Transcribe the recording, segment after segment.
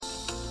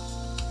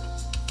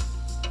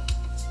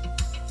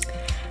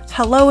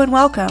Hello and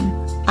welcome.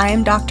 I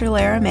am Dr.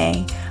 Lara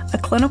May, a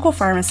clinical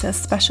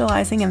pharmacist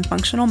specializing in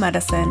functional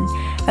medicine,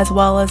 as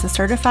well as a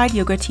certified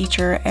yoga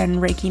teacher and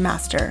Reiki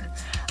master.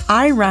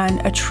 I run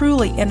a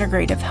truly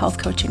integrative health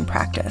coaching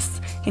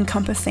practice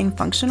encompassing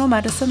functional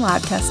medicine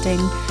lab testing,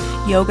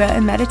 yoga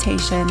and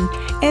meditation,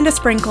 and a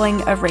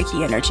sprinkling of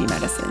Reiki energy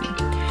medicine.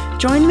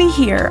 Join me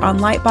here on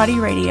Light Body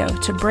Radio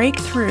to break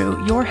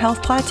through your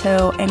health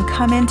plateau and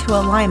come into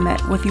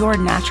alignment with your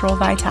natural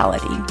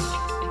vitality.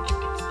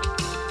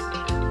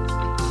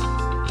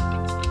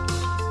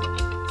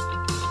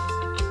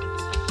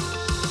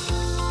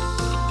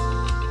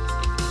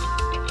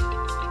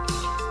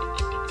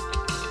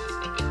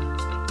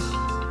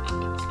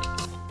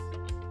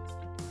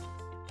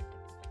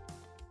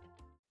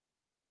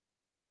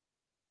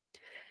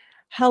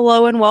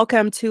 Hello and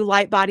welcome to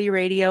Light Body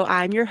Radio.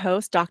 I'm your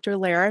host, Dr.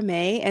 Lara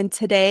May, and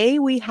today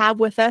we have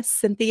with us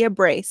Cynthia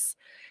Brace.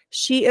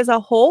 She is a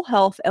whole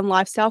health and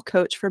lifestyle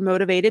coach for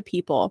motivated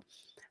people.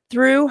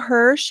 Through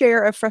her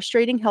share of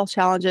frustrating health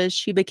challenges,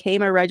 she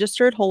became a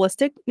registered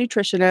holistic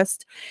nutritionist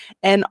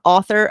and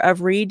author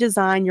of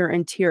Redesign Your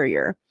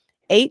Interior: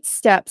 8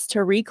 Steps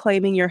to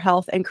Reclaiming Your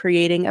Health and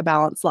Creating a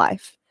Balanced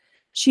Life.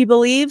 She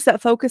believes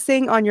that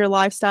focusing on your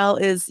lifestyle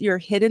is your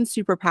hidden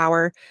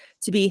superpower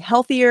to be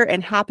healthier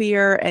and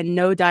happier, and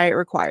no diet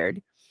required.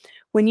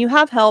 When you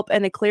have help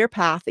and a clear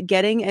path,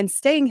 getting and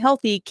staying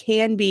healthy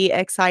can be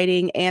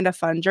exciting and a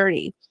fun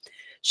journey.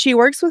 She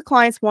works with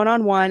clients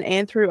one-on-one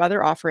and through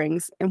other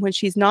offerings, and when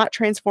she's not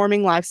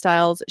transforming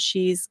lifestyles,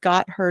 she's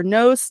got her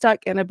nose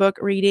stuck in a book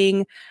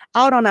reading,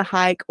 out on a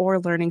hike, or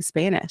learning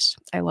Spanish.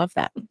 I love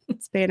that.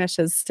 Spanish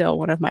is still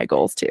one of my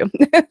goals too.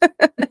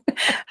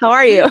 How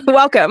are you?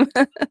 Welcome.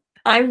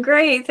 I'm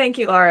great. Thank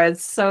you, Laura.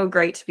 It's so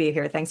great to be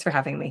here. Thanks for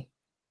having me.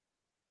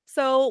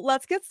 So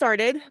let's get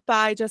started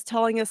by just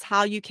telling us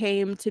how you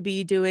came to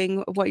be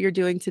doing what you're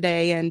doing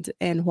today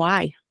and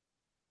why.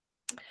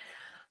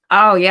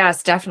 Oh,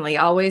 yes, definitely.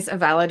 Always a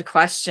valid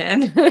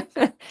question.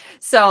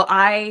 So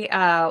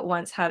I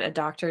once had a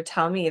doctor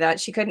tell me that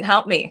she couldn't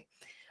help me,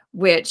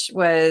 which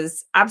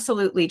was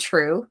absolutely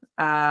true.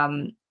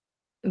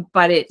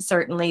 But it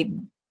certainly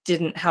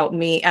didn't help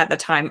me at the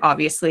time.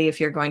 Obviously, if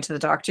you're going to the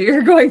doctor,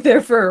 you're going there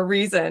for a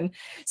reason.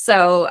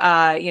 So,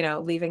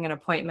 leaving an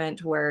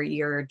appointment where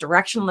you're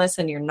directionless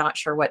and you're not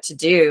sure what to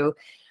do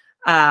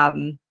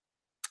can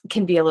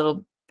be a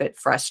little bit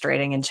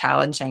frustrating and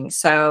challenging.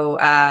 So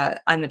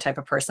I'm the type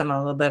of person, I'm a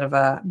little bit of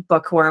a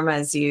bookworm,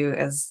 as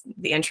the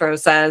intro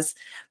says,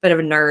 bit of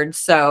a nerd.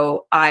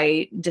 So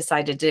I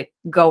decided to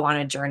go on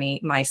a journey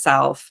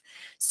myself.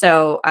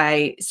 So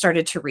I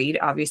started to read,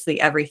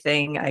 obviously,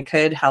 everything I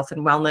could, health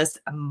and wellness,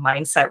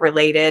 mindset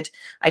related.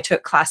 I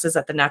took classes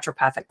at the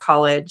Naturopathic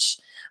College.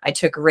 I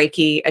took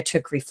Reiki, I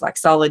took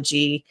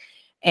reflexology,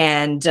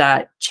 and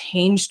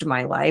changed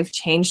my life,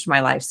 changed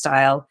my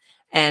lifestyle.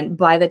 And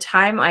by the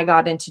time I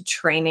got into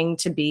training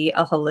to be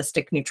a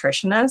holistic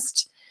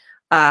nutritionist,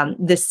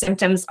 the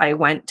symptoms I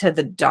went to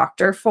the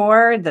doctor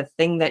for, the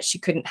thing that she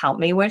couldn't help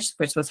me with,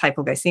 which was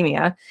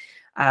hypoglycemia,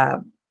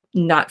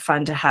 not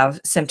fun to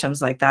have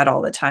symptoms like that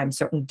all the time,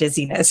 certain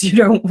dizziness you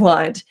don't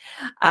want.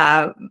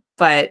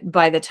 But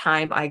by the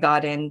time I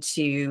got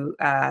into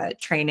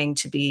training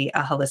to be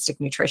a holistic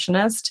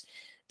nutritionist,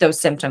 those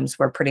symptoms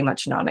were pretty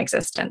much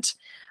non-existent.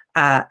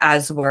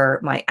 As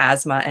were my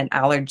asthma and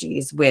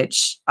allergies,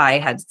 which I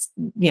had,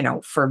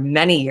 for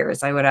many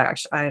years. I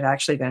had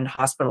actually been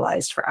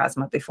hospitalized for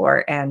asthma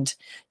before, and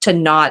to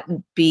not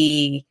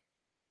be,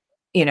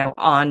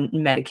 on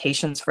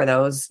medications for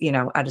those,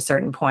 at a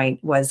certain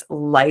point was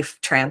life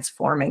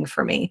transforming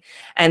for me.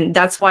 And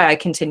that's why I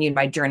continued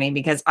my journey,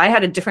 because I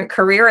had a different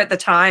career at the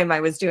time. I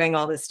was doing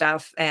all this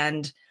stuff,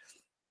 and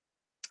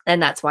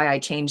that's why I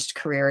changed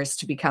careers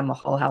to become a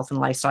whole health and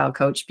lifestyle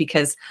coach,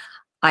 because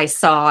I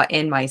saw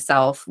in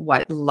myself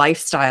what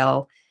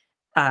lifestyle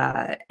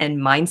and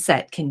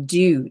mindset can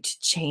do to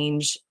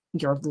change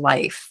your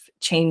life,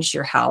 change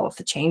your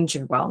health, change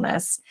your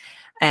wellness.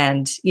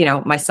 And,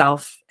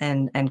 myself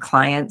and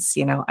clients,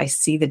 I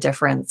see the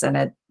difference,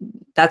 and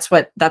that's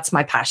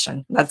my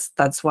passion.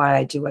 That's why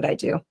I do what I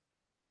do.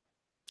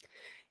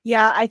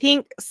 Yeah, I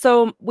think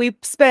so. We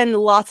spend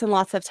lots and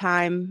lots of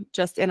time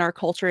just in our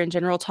culture in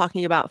general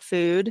talking about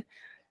food.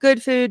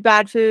 Good food,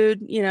 bad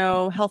food,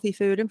 healthy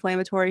food,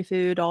 inflammatory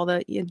food, all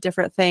the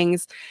different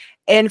things.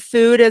 And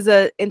food is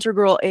an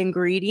integral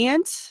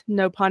ingredient,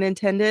 no pun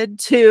intended,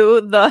 to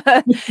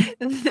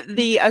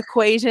the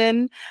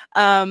equation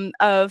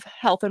of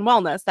health and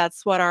wellness.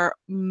 That's what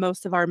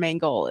most of our main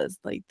goal is.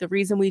 Like, the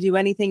reason we do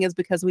anything is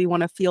because we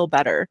want to feel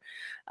better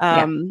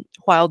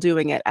while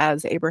doing it,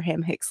 as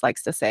Abraham Hicks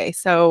likes to say.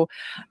 So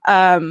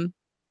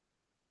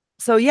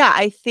yeah,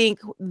 I think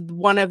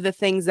one of the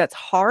things that's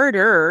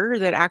harder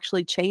than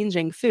actually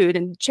changing food,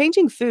 and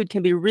changing food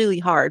can be really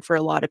hard for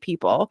a lot of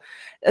people,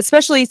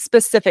 especially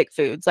specific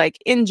foods. Like,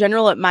 in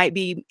general, it might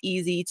be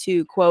easy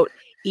to, quote,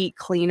 eat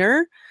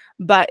cleaner.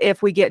 But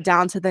if we get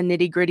down to the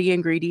nitty gritty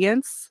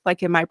ingredients,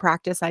 like in my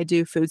practice, I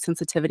do food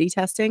sensitivity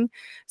testing.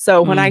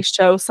 So when I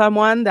show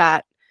someone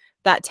that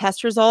that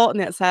test result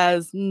and it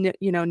says,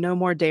 no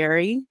more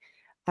dairy.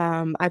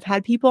 I've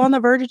had people on the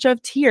verge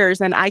of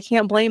tears, and I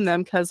can't blame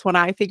them, because when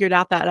I figured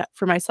out that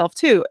for myself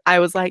too, I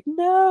was like,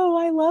 no,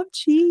 I love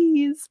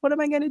cheese. What am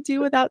I going to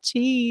do without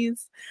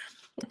cheese?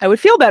 I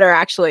would feel better,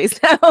 actually.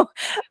 So,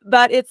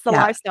 but it's the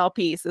Yeah. lifestyle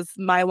piece, is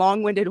my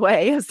long-winded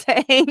way of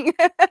saying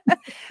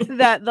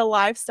that the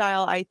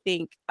lifestyle, I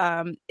think,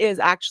 is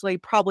actually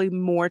probably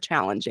more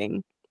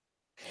challenging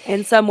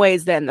in some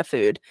ways than the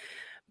food,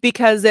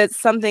 because it's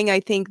something I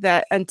think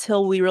that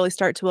until we really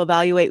start to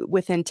evaluate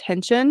with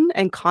intention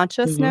and Mhm.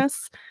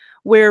 consciousness,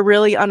 we're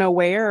really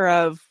unaware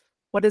of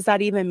what does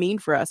that even mean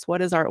for us?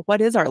 What is our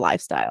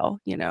lifestyle,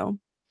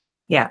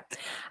 Yeah,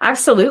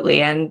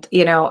 absolutely. And,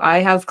 I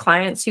have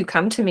clients who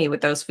come to me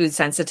with those food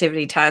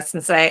sensitivity tests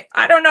and say,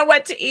 I don't know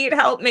what to eat,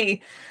 help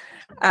me.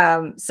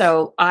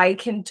 So I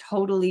can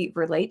totally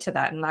relate to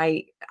that.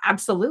 And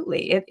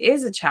absolutely, it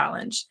is a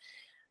challenge.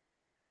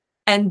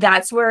 And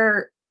that's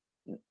where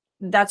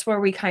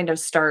we kind of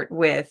start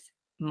with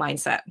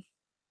mindset.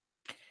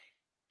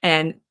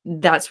 And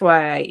that's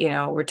why,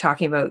 we're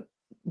talking about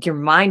your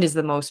mind is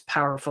the most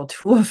powerful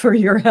tool for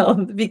your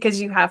health, because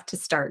you have to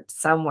start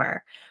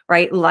somewhere,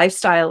 right?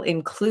 Lifestyle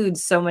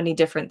includes so many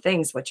different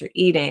things: what you're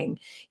eating,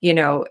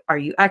 are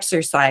you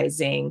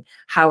exercising?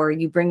 How are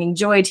you bringing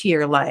joy to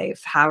your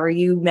life? How are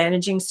you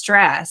managing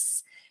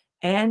stress?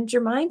 And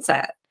your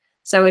mindset.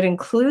 So it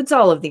includes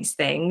all of these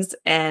things.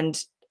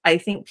 And I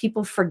think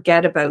people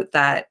forget about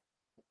that.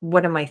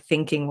 What am I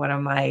thinking?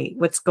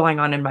 What's going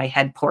on in my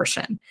head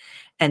portion?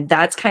 And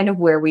that's kind of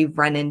where we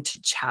run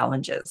into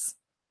challenges.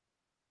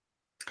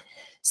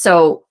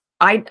 So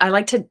I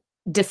like to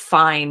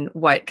define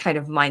what kind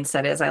of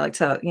mindset is. I like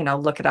to,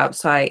 look it up.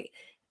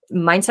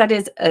 Mindset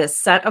is a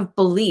set of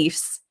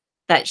beliefs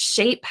that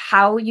shape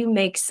how you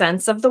make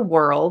sense of the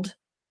world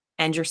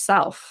and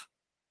yourself.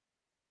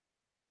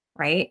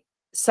 Right?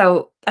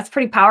 So that's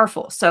pretty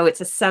powerful. So it's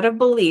a set of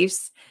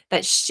beliefs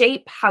that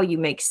shape how you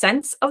make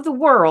sense of the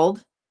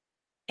world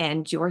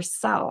and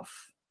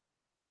yourself.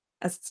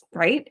 That's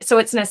right. So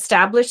it's an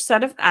established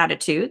set of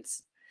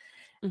attitudes,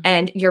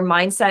 and your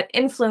mindset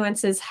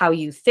influences how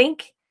you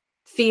think,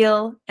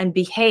 feel, and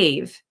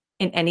behave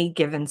in any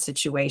given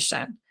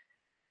situation.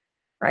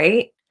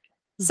 Right.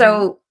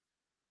 So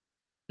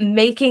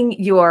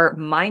making your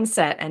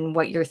mindset and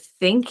what you're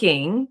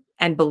thinking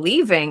and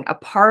believing a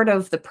part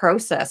of the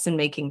process and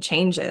making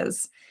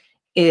changes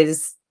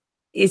is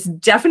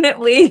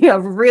definitely a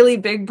really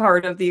big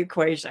part of the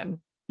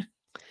equation.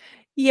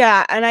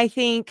 Yeah, and I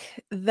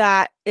think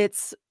that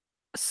it's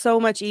so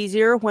much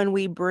easier when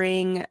we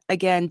bring,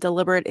 again,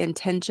 deliberate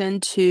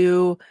intention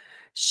to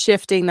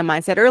shifting the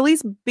mindset, or at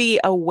least be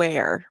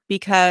aware,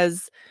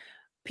 because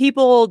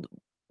people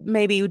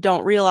maybe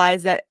don't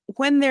realize that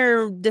when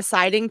they're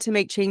deciding to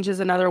make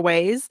changes in other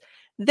ways,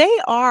 they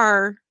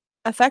are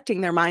affecting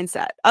their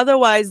mindset.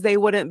 Otherwise, they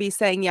wouldn't be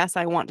saying, yes,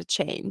 I want to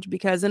change.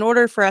 Because in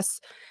order for us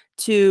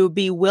to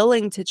be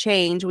willing to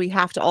change, we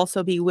have to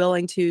also be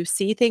willing to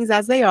see things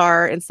as they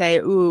are and say,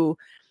 ooh,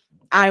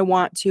 I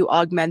want to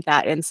augment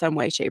that in some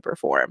way, shape, or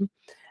form,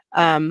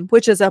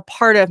 which is a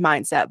part of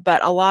mindset.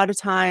 But a lot of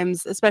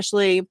times,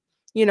 especially,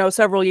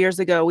 several years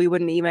ago, we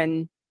wouldn't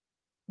even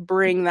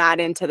bring that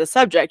into the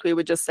subject. We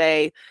would just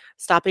say,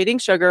 stop eating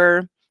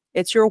sugar.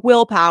 It's your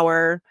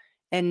willpower,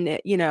 and,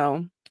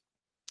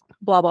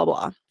 blah, blah,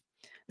 blah.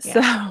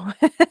 Yeah.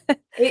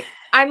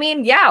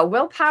 So,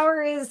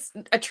 Willpower is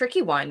a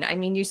tricky one. I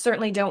mean, you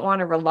certainly don't want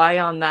to rely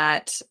on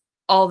that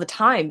all the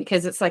time,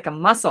 because it's like a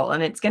muscle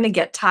and it's going to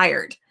get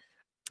tired.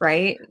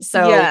 Right.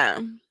 So yeah.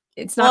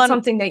 it's not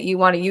something that you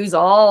want to use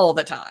all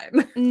the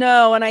time.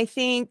 No. And I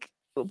think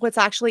what's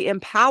actually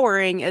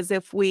empowering is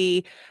if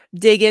we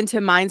dig into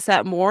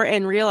mindset more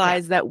and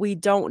realize that we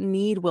don't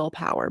need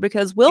willpower,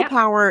 because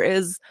willpower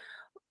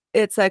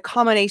it's a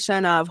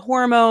combination of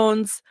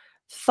hormones,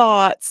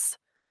 thoughts,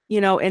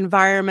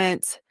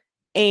 environment,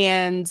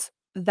 and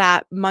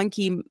that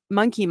monkey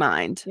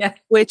mind,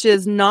 which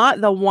is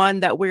not the one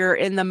that we're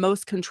in the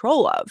most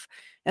control of.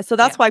 And so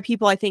that's why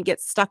people, I think, get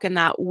stuck in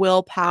that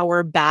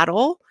willpower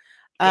battle,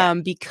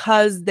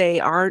 because they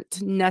aren't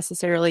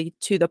necessarily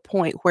to the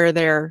point where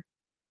they're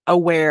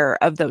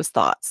aware of those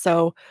thoughts.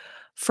 So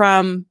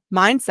from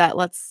mindset,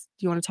 do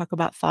you want to talk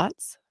about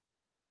thoughts?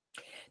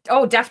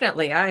 Oh,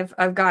 definitely.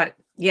 I've got,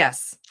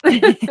 yes.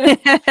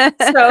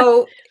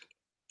 So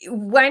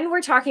when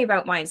we're talking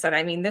about mindset,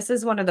 I mean, this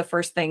is one of the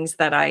first things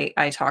that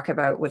I talk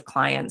about with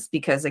clients,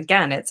 because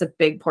again, it's a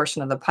big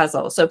portion of the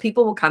puzzle. So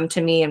people will come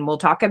to me and we'll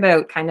talk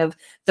about kind of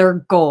their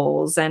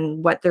goals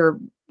and what they're,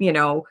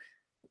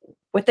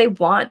 what they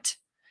want.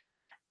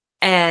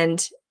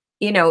 And,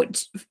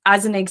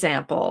 as an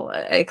example,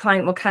 a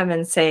client will come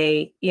and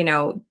say,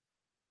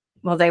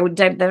 well, they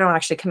don't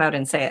actually come out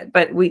and say it,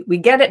 but we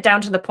get it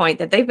down to the point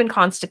that they've been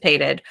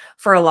constipated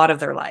for a lot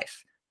of their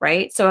life,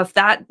 right? So if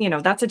that,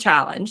 that's a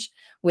challenge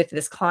with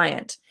this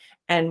client.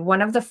 And one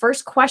of the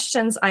first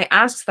questions I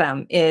ask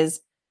them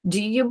is,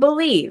 do you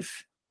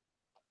believe,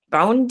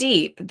 bone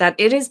deep, that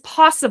it is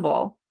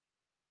possible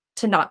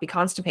to not be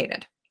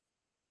constipated?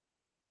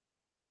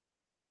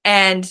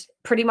 And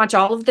pretty much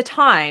all of the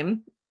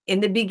time in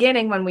the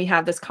beginning, when we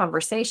have this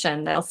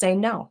conversation, they'll say,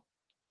 no,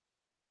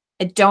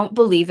 I don't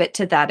believe it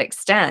to that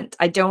extent.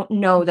 I don't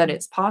know that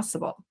it's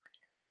possible.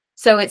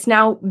 So it's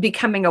now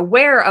becoming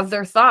aware of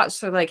their thoughts.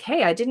 So like,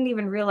 hey, I didn't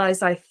even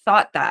realize I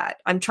thought that.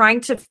 I'm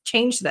trying to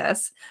change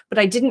this, but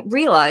I didn't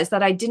realize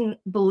that I didn't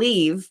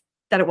believe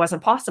that it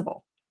wasn't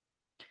possible.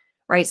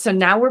 Right. So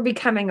now we're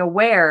becoming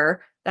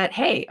aware that,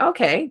 hey,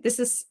 okay, this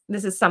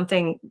is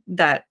something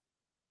that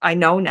I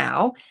know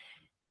now.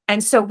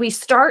 And so we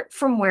start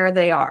from where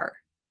they are.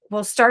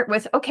 We'll start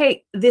with,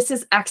 okay, this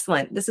is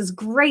excellent. This is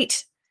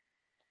great.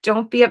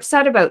 Don't be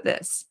upset about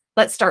this.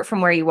 Let's start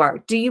from where you are.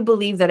 Do you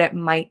believe that it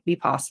might be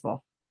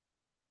possible?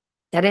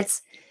 That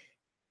it's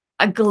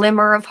a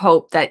glimmer of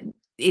hope, that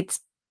it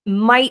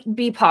might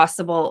be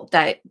possible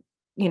that,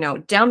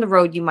 down the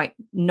road you might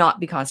not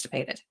be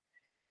constipated.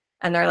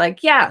 And they're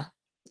like, yeah,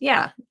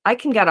 I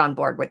can get on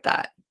board with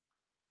that.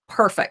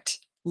 Perfect.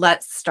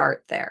 Let's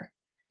start there.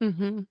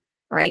 Mm-hmm.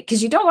 Right?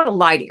 Because you don't want to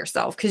lie to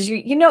yourself, because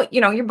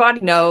your body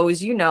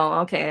knows,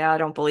 okay, I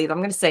don't believe, I'm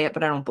going to say it,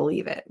 but I don't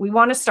believe it. We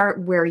want to start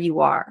where you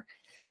are.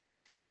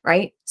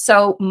 Right?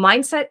 So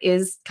mindset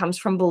comes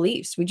from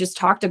beliefs. We just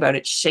talked about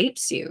it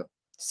shapes you.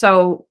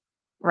 So,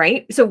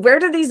 right? So where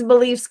do these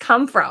beliefs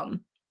come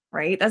from?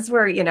 Right? That's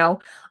where,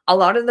 a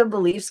lot of the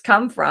beliefs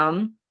come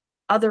from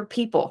other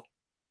people.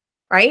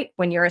 Right?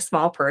 When you're a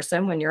small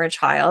person, when you're a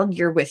child,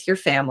 you're with your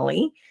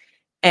family,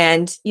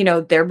 and,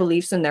 their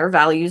beliefs and their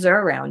values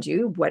are around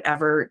you,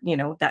 whatever,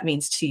 that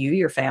means to you,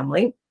 your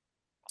family.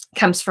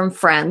 Comes from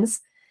friends,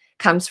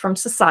 comes from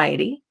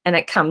society, and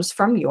it comes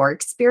from your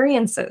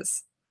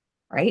experiences,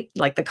 right?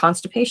 Like the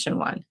constipation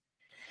one.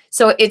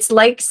 So it's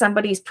like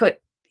somebody's put,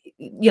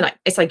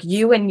 it's like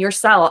you and your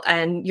cell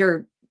and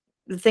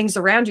the things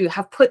around you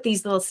have put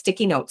these little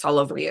sticky notes all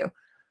over you,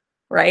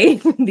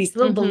 right? These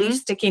little belief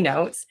sticky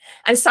notes.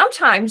 And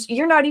sometimes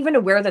you're not even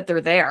aware that they're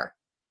there.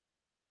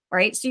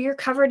 Right? So you're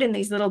covered in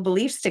these little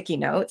belief sticky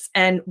notes.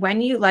 And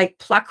when you like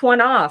pluck one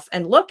off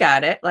and look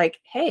at it, like,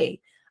 hey,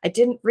 I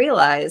didn't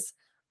realize,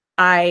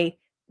 I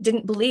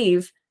didn't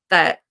believe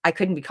that I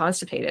couldn't be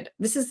constipated.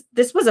 This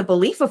was a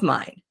belief of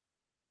mine.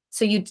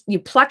 So you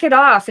pluck it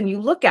off and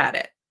you look at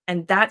it.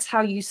 And that's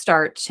how you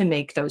start to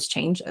make those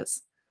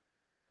changes.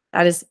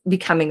 That is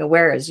becoming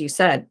aware, as you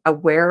said,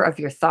 aware of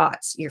your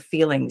thoughts, your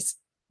feelings,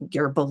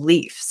 your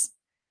beliefs.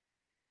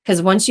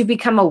 Because once you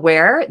become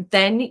aware,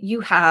 then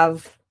you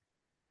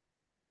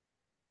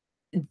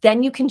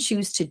can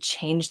choose to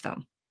change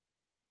them.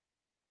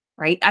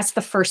 Right? That's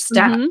the first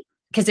step.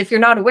 Because if you're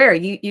not aware,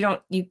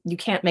 you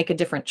can't make a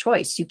different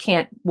choice. You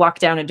can't walk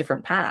down a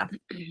different path.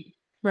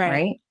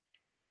 Right?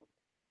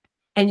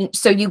 And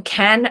so you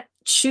can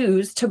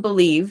choose to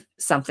believe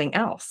something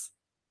else.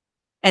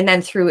 And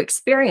then through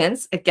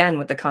experience, again,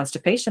 with the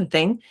constipation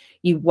thing,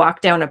 you walk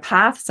down a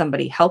path,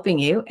 somebody helping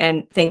you,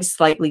 and things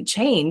slightly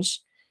change.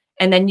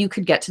 And then you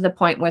could get to the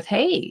point with,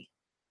 hey,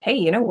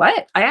 you know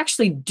what? I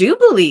actually do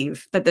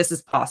believe that this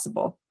is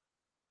possible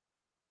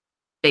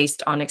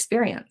based on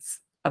experience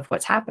of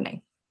what's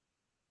happening.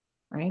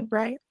 Right?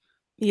 Right.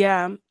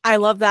 Yeah. I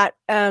love that.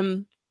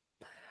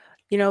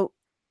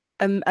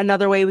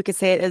 Another way we could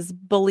say it is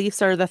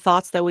beliefs are the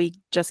thoughts that we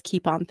just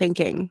keep on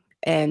thinking.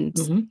 And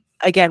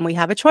again, we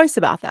have a choice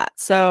about that.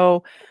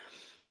 So,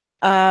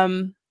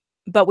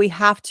 but we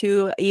have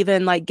to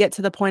even like get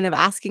to the point of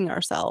asking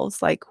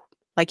ourselves, like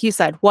you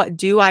said, what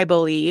do I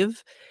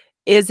believe?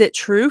 Is it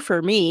true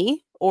for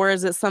me, or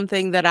is it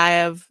something that I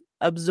have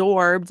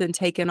absorbed and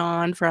taken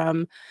on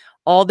from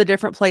all the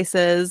different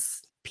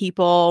places,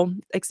 people,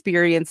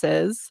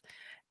 experiences?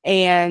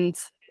 And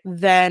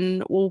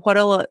then, well,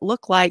 what'll it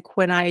look like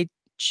when I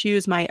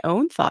choose my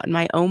own thought and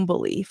my own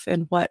belief?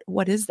 And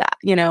what is that?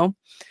 Yeah.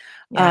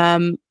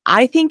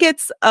 I think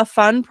it's a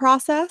fun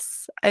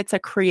process. It's a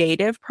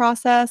creative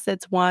process.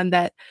 It's one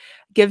that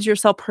gives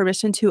yourself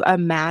permission to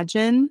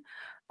imagine.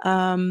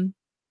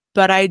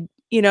 But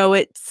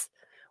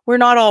we're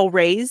not all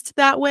raised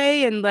that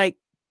way. And like,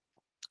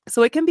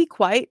 so it can be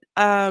quite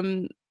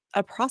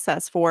a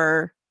process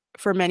for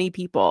many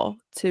people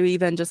to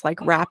even just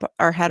like wrap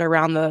our head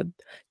around the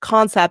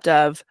concept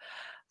of,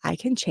 I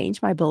can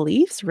change my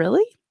beliefs,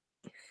 really?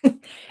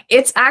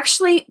 It's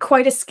actually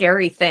quite a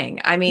scary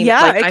thing. I mean,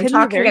 Yeah, like it I'm can be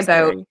talking very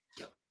about scary.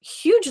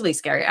 hugely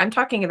scary. I'm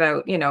talking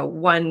about,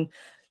 one,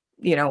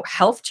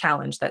 health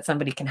challenge that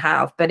somebody can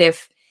have. But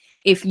if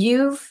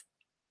you've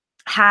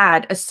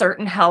had a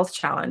certain health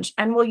challenge,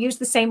 and we'll use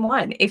the same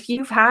one, if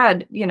you've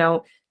had,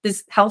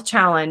 this health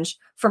challenge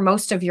for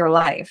most of your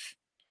life,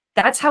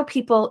 that's how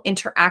people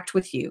interact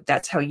with you.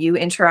 That's how you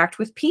interact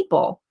with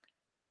people.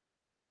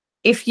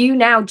 If you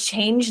now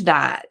change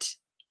that,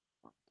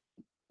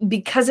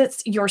 because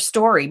it's your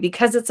story,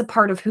 because it's a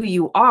part of who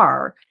you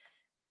are,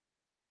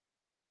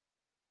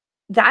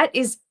 that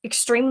is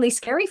extremely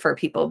scary for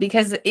people.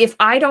 Because if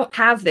I don't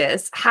have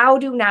this, how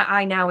do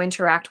I now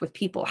interact with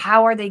people?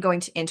 How are they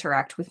going to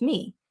interact with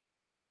me?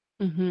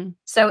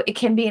 So it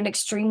can be an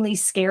extremely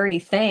scary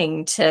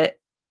thing to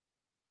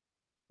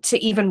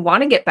even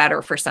want to get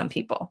better for some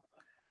people.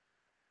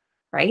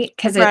 right?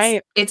 Because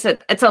Right. it's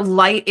a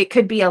light, it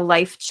could be a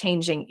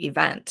life-changing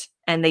event,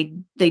 and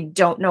they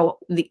don't know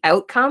the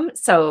outcome,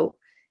 so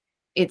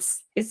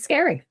it's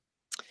scary.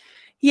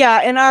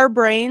 Yeah, and our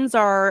brains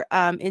are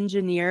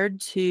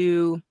engineered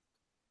to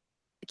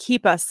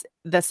keep us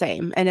the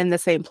same and in the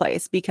same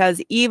place,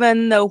 because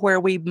even though where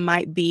we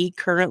might be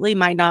currently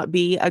might not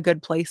be a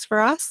good place for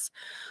us,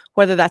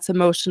 whether that's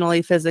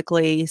emotionally,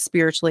 physically,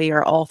 spiritually,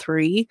 or all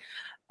three,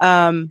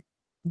 um,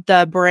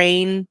 the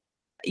brain,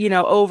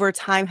 over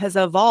time has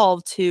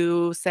evolved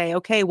to say,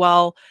 okay,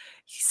 well,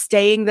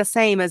 staying the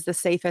same is the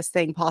safest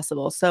thing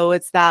possible. So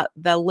it's that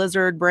the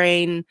lizard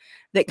brain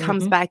that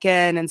comes Mhm. back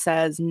in and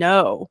says,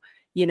 no,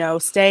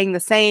 staying the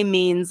same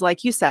means,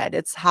 like you said,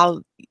 it's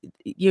how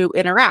you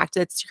interact,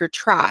 it's your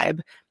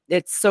tribe,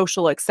 it's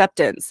social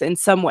acceptance in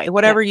some way,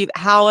 Yeah.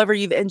 however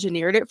you've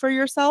engineered it for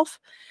yourself.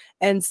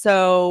 And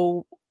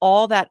so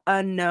all that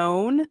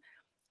unknown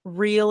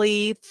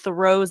really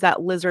throws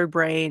that lizard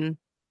brain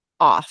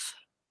off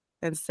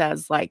and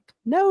says, like,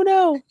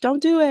 no,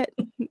 don't do it.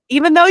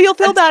 Even though you'll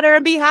feel That's better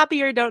and be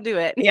happier, don't do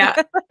it.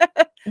 yeah.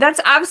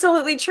 That's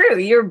absolutely true.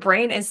 Your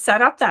brain is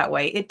set up that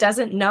way. It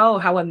doesn't know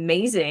how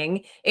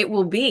amazing it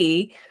will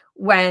be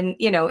when,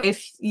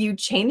 if you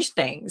change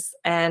things.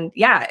 And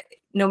yeah,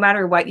 no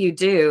matter what you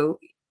do,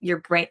 your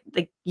brain,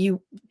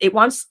 it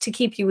wants to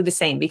keep you the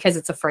same because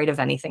it's afraid of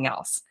anything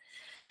else.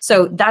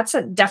 So that's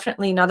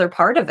definitely another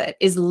part of it,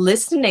 is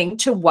listening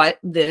to what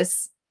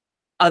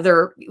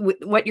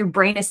what your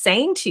brain is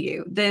saying to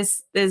you.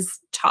 This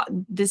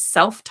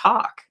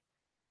self-talk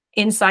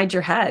inside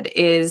your head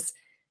is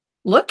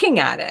looking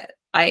at it.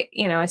 I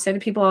say to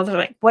people all the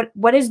time, like,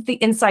 what is the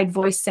inside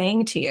voice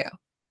saying to you?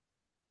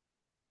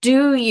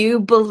 Do you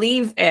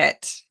believe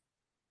it?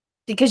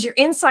 Because your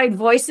inside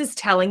voice is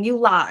telling you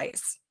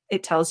lies.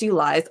 It tells you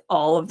lies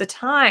all of the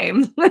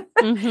time,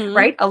 Mm-hmm.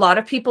 right? A lot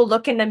of people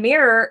look in the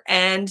mirror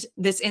and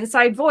this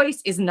inside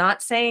voice is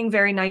not saying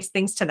very nice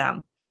things to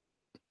them,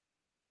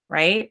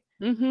 right?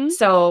 Mm-hmm.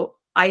 So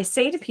I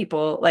say to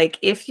people, like,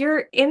 if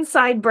your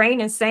inside brain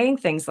is saying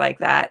things like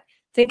that,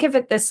 think of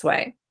it this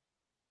way.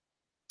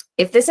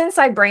 If this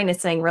inside brain is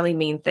saying really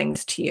mean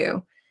things to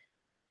you,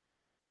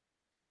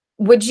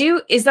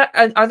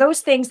 are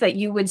those things that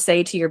you would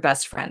say to your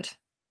best friend?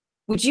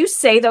 Would you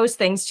say those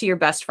things to your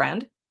best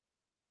friend?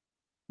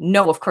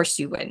 No, of course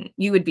you wouldn't.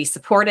 You would be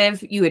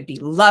supportive, you would be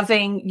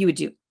loving, you would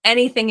do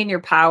anything in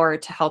your power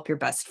to help your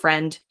best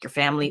friend, your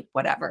family,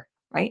 whatever,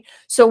 right?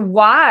 So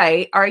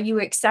why are you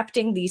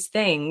accepting these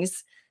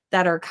things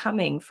that are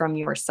coming from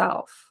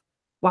yourself?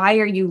 Why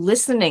are you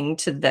listening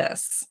to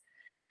this,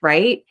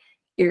 right?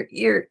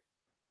 You're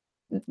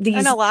And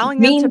these allowing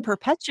them to mean,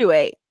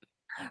 perpetuate.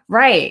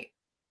 right.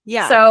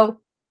 Yeah. So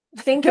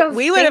think of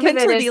We would it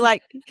eventually as, be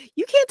like,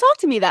 you can't talk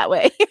to me that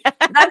way.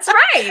 that's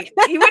right.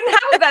 You wouldn't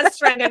have a best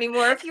friend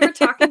anymore if you were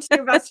talking to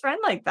your best friend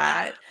like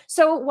that.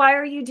 So why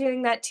are you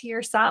doing that to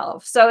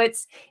yourself? So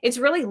it's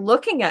really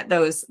looking at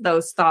those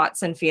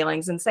thoughts and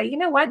feelings and say, you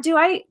know what, do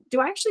I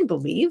actually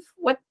believe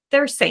what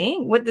they're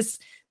saying?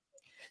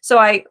 So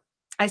I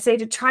say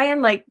to try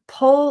and, like,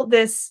 pull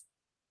this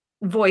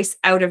voice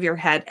out of your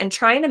head and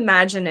try and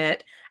imagine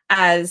it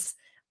as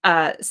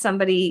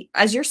somebody,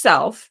 as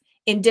yourself,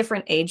 in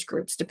different age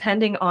groups,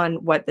 depending on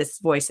what this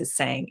voice is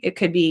saying. It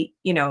could be,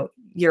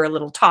 you're a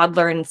little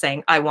toddler and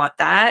saying, I want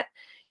that.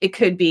 It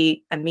could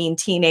be a mean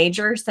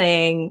teenager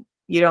saying,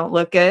 you don't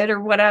look good, or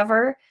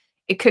whatever.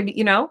 It could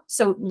be,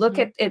 so look Mhm.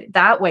 at it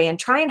that way and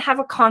try and have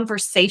a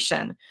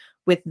conversation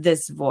with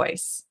this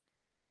voice.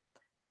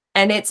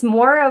 And it's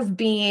more of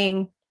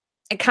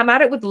come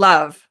at it with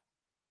love.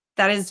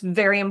 That is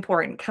very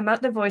important. Come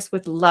out the voice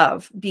with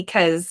love,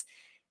 because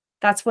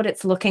that's what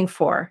it's looking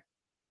for.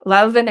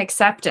 Love and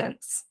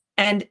acceptance.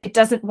 And it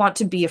doesn't want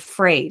to be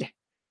afraid,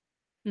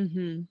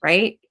 Mhm.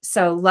 right?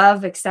 So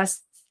love,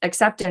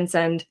 acceptance,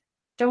 and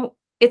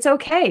it's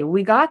okay.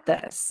 We got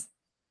this,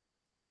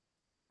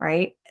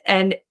 right?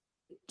 And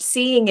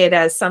seeing it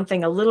as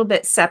something a little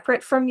bit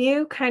separate from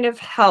you kind of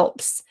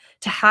helps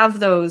to have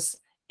those.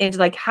 It's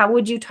like, how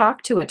would you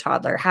talk to a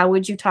toddler? How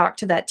would you talk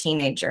to that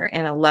teenager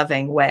in a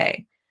loving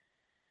way?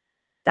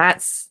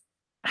 That's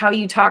how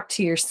you talk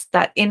to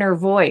that inner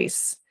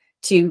voice,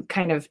 to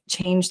kind of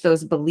change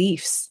those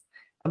beliefs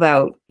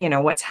about,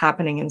 what's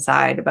happening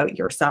inside about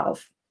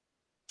yourself.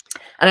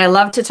 And I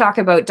love to talk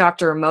about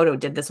Dr. Emoto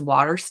did this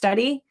water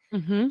study.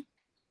 Mhm.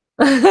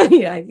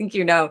 Yeah, I think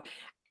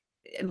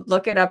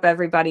look it up,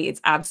 everybody. It's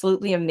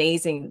absolutely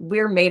amazing.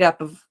 We're made up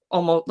of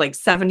almost like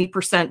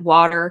 70%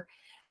 water.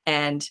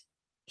 And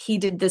he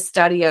did this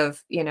study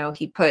of,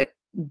 he put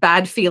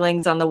bad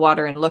feelings on the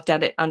water and looked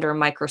at it under a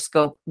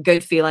microscope,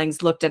 good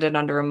feelings, looked at it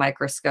under a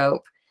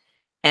microscope.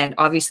 And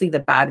obviously the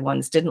bad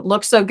ones didn't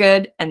look so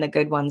good, and the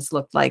good ones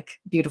looked like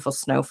beautiful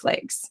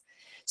snowflakes.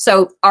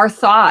 So our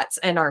thoughts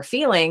and our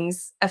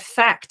feelings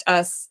affect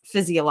us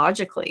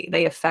physiologically.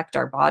 They affect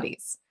our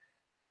bodies.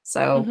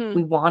 So Mhm.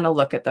 we want to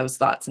look at those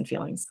thoughts and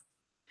feelings.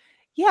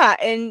 Yeah,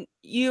 and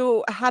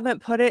you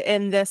haven't put it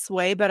in this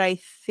way, but I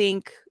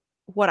think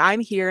what I'm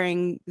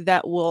hearing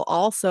that will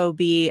also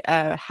be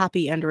a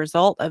happy end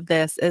result of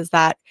this is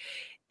that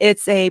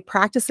it's a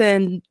practice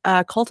in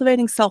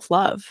cultivating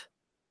self-love,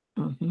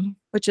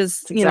 which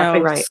is, That's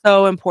exactly right.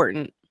 so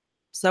important.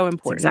 So That's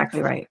important.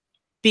 exactly right.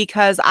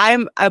 Because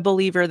I'm a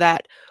believer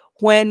that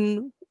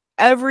when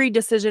every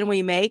decision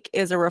we make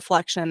is a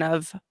reflection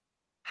of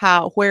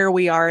where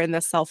we are in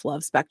the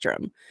self-love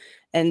spectrum.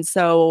 And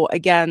so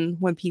again,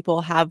 when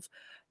people have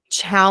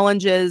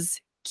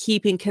challenges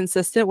keeping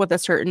consistent with a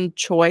certain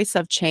choice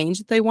of change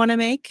that they want to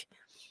make,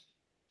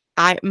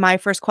 my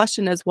first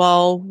question is,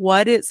 well,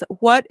 what is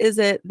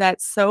it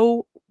that's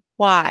so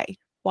why?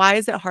 Why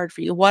is it hard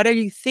for you? What are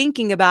you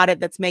thinking about it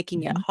that's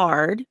making it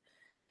hard?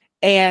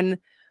 And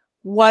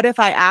what if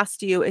I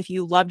asked you if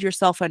you loved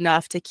yourself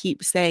enough to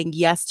keep saying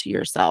yes to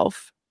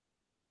yourself?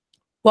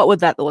 What would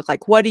that look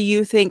like? What do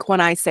you think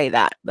when I say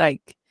that?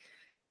 Like,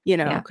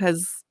 Yeah.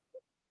 because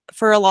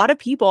for a lot of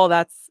people,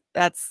 that's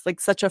like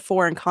such a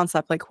foreign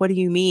concept. Like, what do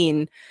you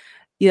mean?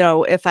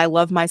 If I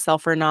love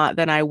myself or not,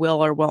 then I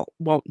will or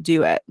won't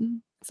do it.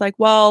 It's like,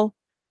 well,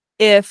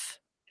 if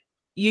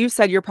you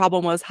said your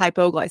problem was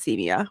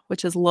hypoglycemia,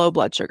 which is low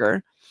blood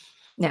sugar.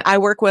 Yeah. I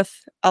work with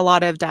a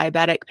lot of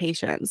diabetic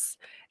patients,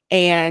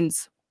 and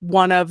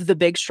one of the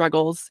big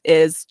struggles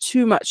is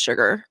too much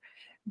sugar.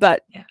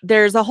 But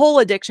there's a whole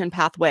addiction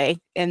pathway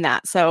in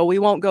that. So we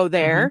won't go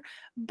there.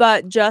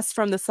 But just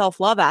from the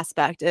self-love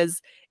aspect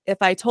is if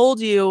I told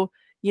you,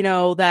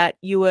 that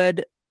you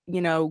would,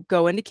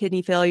 go into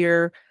kidney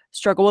failure,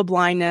 struggle with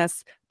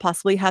blindness,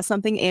 possibly have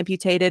something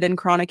amputated and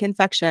chronic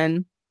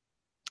infection,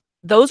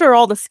 those are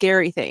all the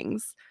scary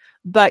things.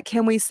 But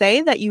can we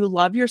say that you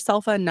love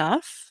yourself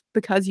enough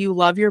because you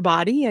love your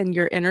body and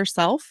your inner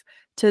self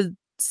to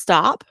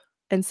stop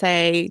and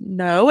say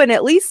no, and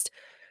at least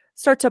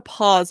start to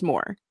pause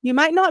more? You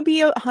might not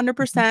be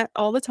 100%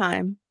 all the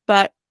time,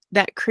 but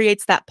that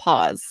creates that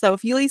pause. So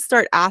if you at least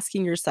start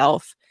asking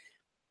yourself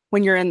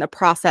when you're in the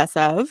process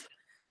of,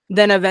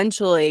 then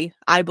eventually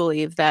I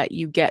believe that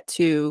you get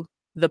to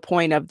the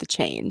point of the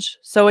change.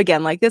 So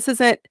again, like, this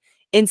isn't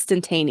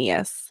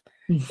instantaneous.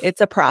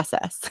 It's a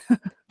process.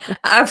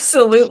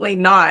 Absolutely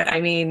not. I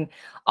mean,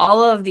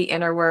 all of the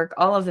inner work,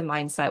 all of the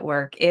mindset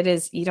work,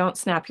 you don't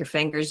snap your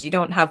fingers. You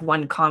don't have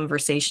one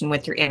conversation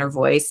with your inner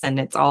voice and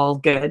it's all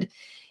good.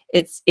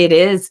 It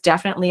is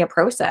definitely a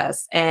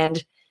process.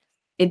 And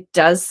it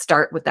does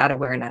start with that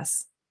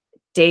awareness,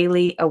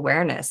 daily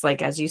awareness.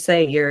 Like, as you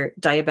say, you're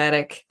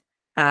diabetic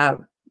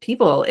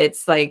people.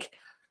 It's like,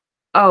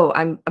 oh,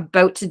 I'm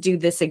about to do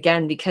this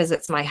again because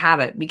it's my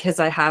habit, because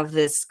I have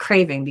this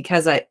craving,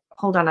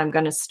 hold on, I'm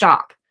going to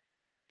stop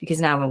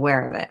because now I'm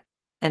aware of it.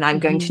 And I'm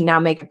going to now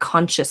make a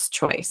conscious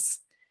choice.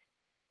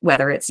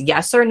 Whether it's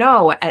yes or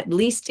no, at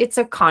least it's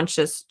a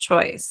conscious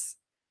choice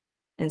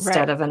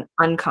instead of an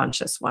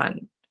unconscious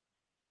one.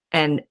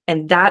 And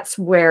that's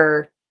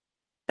where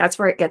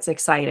it gets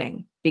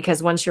exciting,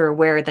 because once you're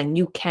aware, then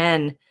you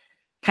can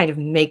kind of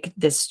make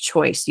this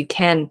choice. You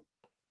can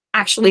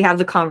actually have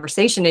the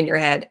conversation in your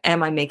head.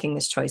 Am I making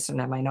this choice or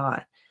am I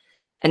not?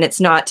 And it's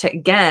not to,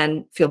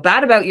 again, feel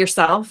bad about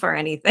yourself or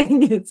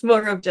anything. It's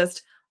more of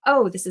just,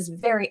 oh, this is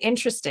very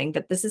interesting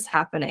that this is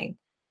happening.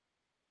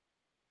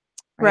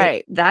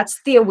 Right.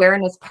 That's the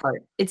awareness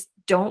part. It's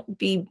don't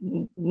be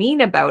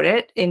mean about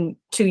it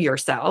to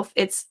yourself.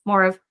 It's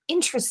more of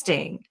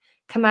interesting.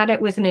 Come at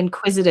it with an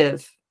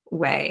inquisitive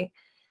way.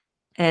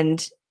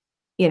 And,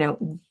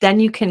 then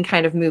you can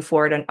kind of move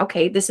forward and,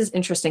 okay, this is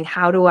interesting.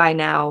 How do I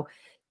now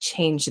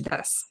change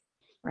this?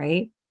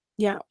 Right.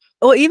 Yeah.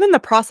 Well, even the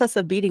process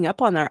of beating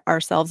up on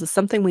ourselves is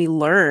something we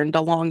learned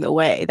along the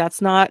way.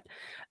 That's not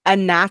a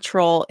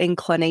natural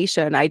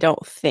inclination, I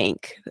don't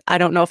think. I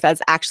don't know if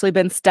that's actually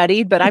been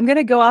studied, but I'm going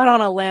to go out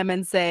on a limb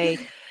and say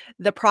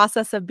the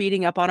process of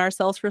beating up on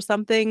ourselves for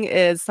something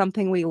is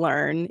something we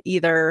learn.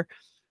 Either,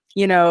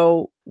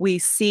 we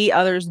see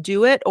others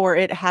do it, or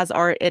it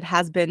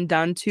has been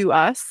done to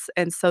us,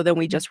 and so then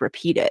we just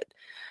repeat it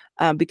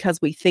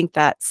because we think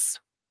that's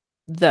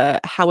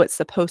how it's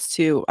supposed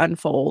to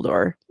unfold,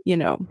 or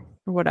or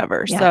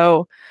whatever.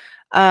 So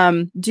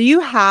do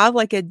you have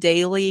like a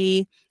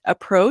daily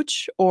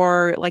approach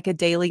or like a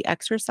daily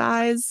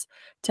exercise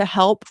to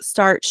help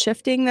start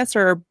shifting this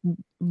or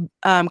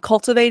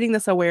cultivating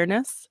this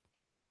awareness?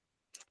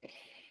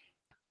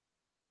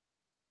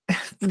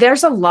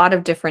 There's a lot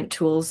of different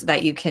tools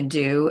that you can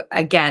do.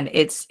 Again,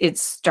 it's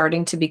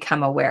starting to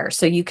become aware.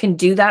 So you can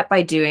do that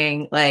by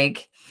doing,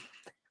 like,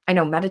 I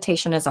know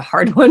meditation is a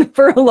hard one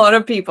for a lot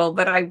of people,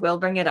 but I will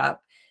bring it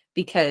up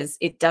because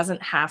it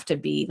doesn't have to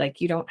be like,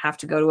 you don't have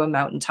to go to a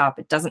mountaintop.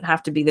 It doesn't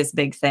have to be this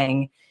big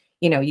thing.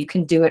 You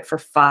can do it for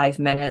 5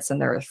 minutes, and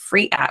there are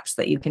free apps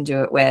that you can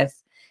do it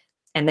with.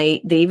 And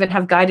they even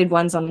have guided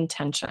ones on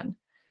intention.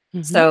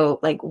 So,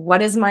 like,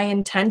 what is my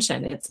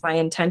intention? It's my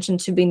intention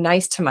to be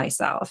nice to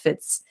myself.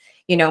 It's,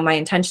 my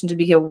intention to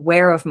be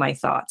aware of my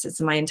thoughts.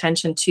 It's my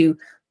intention to,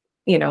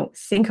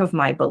 think of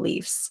my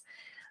beliefs.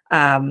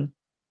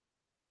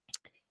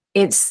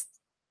 It's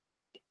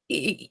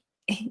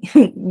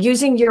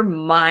using your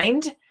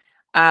mind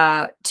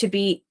to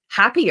be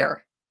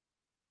happier,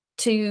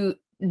 to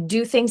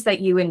do things that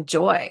you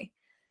enjoy.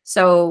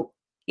 So,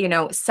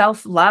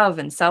 self-love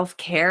and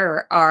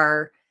self-care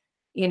are,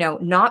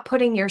 not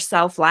putting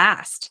yourself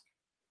last,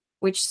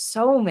 which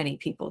so many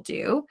people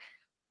do.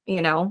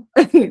 It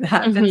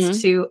happens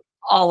Mhm. to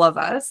all of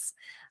us,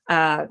 who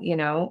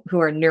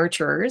are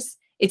nurturers.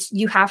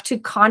 You have to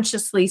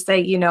consciously say,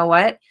 you know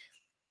what,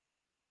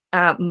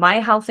 my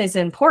health is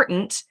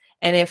important.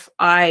 And if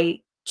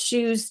I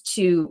choose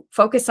to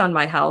focus on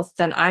my health,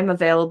 then I'm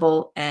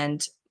available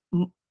and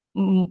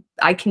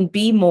I can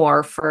be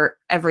more for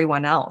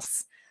everyone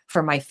else,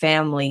 for my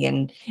family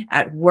and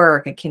at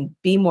work. I can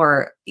be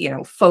more,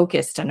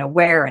 focused and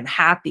aware and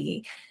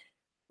happy.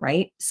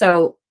 Right.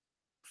 So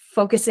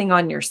focusing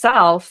on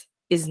yourself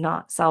is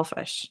not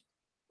selfish.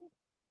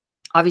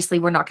 Obviously,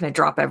 we're not going to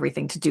drop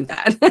everything to do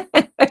that.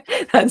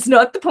 That's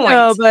not the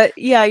No, point. but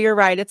yeah, you're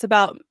right. It's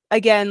about,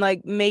 again,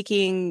 like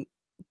making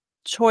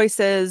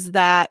choices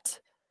that,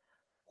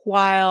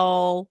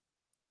 while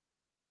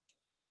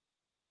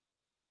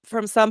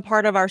from some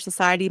part of our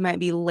society might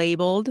be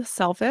labeled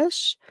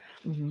selfish,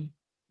 Mhm.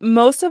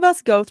 most of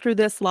us go through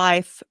this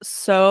life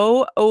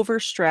so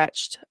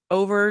overstretched,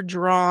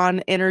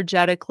 overdrawn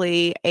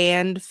energetically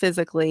and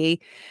physically,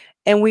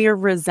 and we are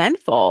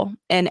resentful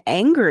and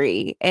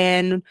angry.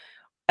 And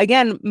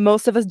again,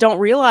 most of us don't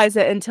realize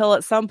it until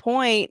at some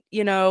point,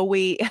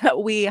 we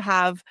we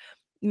have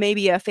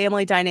maybe a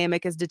family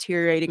dynamic is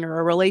deteriorating, or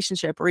a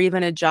relationship, or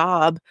even a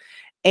job,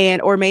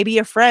 and or maybe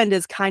a friend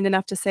is kind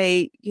enough to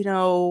say,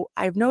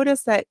 I've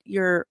noticed that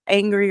you're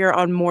angrier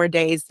on more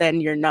days than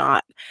you're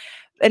not.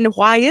 And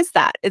why is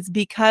that? It's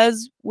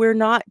because we're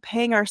not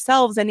paying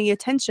ourselves any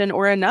attention,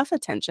 or enough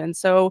attention.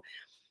 So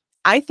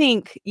I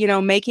think,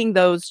 making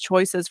those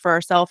choices for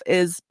ourselves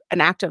is an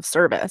act of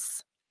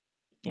service.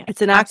 Yeah,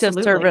 It's an act of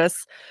absolutely.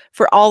 service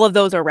for all of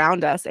those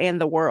around us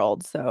and the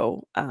world.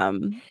 So,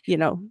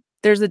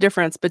 there's a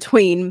difference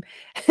between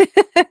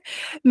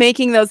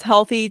making those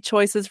healthy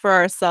choices for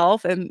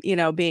ourselves and,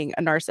 being a Being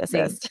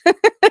narcissist.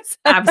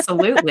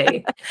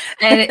 Absolutely.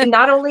 And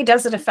not only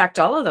does it affect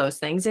all of those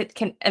things, it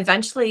can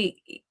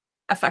eventually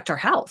affect our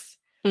health,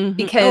 Mhm. Oh,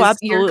 because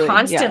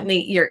absolutely. Yeah.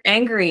 you're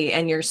angry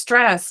and you're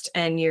stressed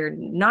and you're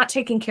not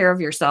taking care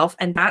of yourself.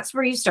 And that's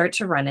where you start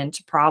to run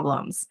into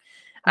problems,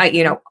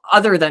 Mhm.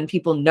 other than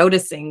people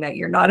noticing that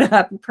you're not a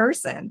happy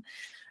person.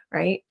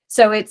 Right.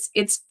 So it's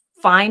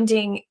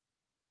finding,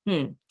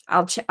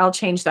 I'll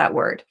change that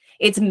word.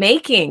 It's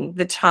making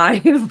the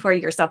time for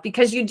yourself,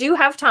 because you do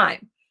have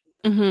time.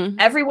 Mhm.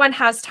 Everyone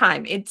has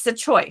time. It's a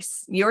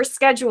choice. Your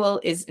schedule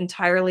is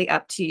entirely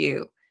up to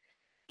you.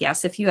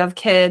 Yes, if you have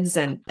kids,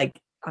 and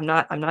like, I'm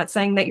not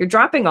saying that you're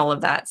dropping all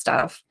of that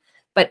stuff,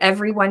 but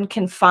everyone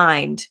can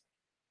find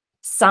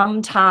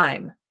some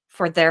time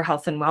for their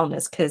health and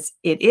wellness, because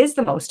it is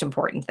the most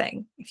important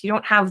thing. If you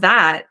don't have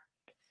that,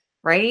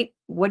 right?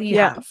 What do you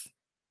Yeah. have?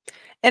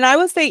 And I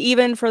would say,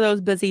 even for those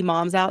busy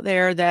moms out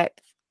there that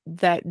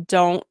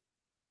don't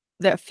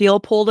that feel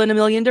pulled in a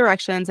million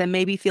directions and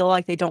maybe feel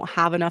like they don't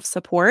have enough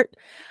support,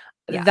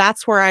 Yeah.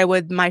 that's where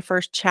my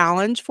first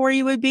challenge for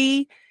you would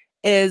be,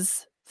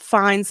 is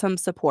find some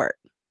support.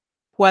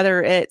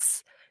 Whether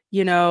it's,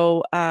 you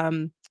know,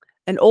 um,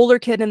 an older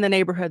kid in the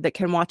neighborhood that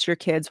can watch your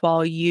kids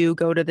while you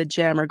go to the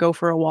gym or go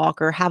for a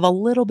walk or have a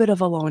little bit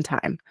of alone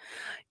time.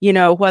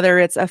 Whether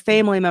it's a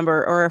family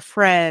member or a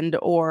friend,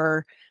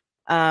 or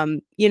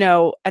an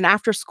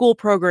after school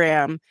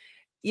program.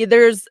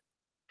 There's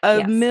a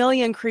Yes.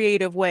 million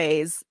creative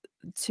ways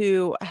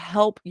to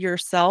help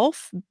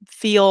yourself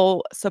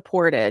feel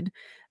supported,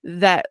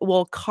 that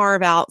will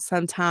carve out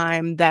some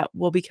time that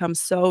will become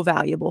so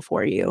valuable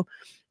for you.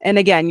 And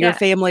again, your Yeah.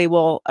 family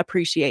will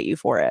appreciate you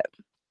for it.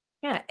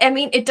 Yeah. I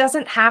mean, it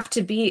doesn't have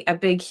to be a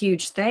big,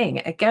 huge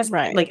thing. I guess,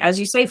 Right. like, as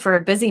you say, for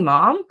a busy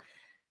mom,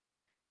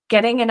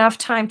 getting enough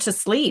time to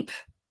sleep,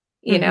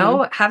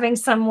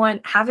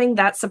 Mhm. having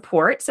that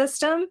support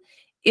system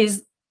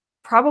is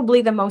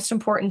probably the most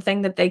important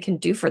thing that they can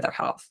do for their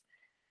health,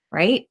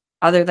 right?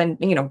 Other than,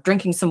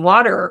 drinking some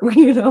water.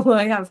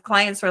 I have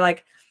clients who are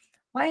like,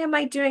 why am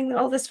I doing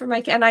all this for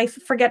my kid? And I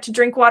forget to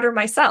drink water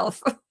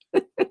myself.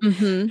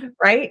 Mhm.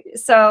 Right.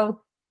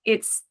 So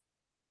it's,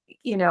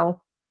 you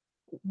know,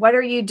 what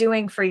are you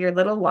doing for your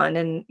little one?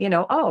 And,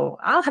 oh,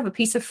 I'll have a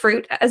piece of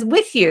fruit as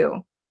with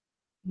you.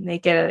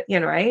 Make it,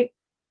 right?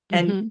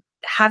 And Mhm.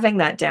 having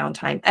that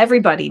downtime,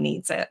 everybody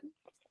needs it,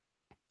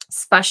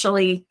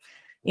 especially,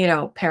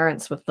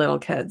 parents with little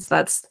kids.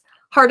 That's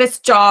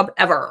hardest job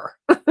ever.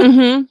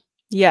 Mhm.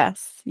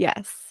 Yes,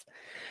 yes.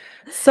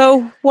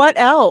 So what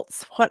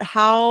else? What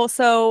how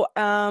so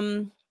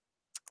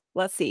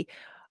let's see.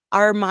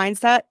 Our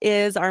mindset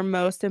is our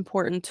most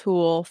important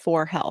tool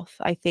for health.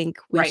 I think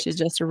we should Right.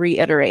 just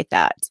reiterate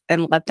that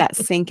and let that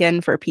sink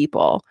in for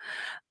people.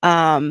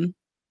 Um,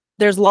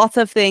 there's lots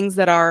of things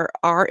that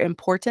are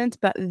important,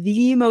 but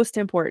the most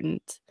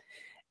important,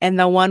 and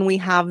the one we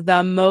have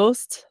the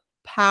most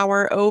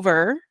power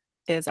over,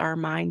 is our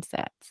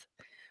mindset.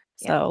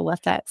 Yeah. So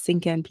let that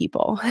sink in,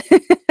 people.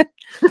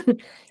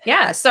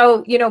 Yeah.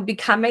 So,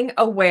 becoming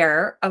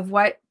aware of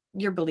what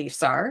your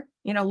beliefs are,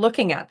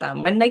 looking at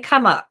them. When they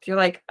come up, you're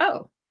like,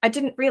 oh, I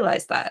didn't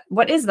realize that.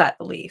 What is that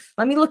belief?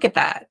 Let me look at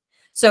that.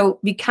 So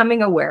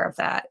becoming aware of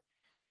that,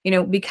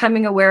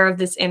 becoming aware of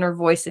this inner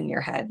voice in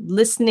your head,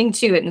 listening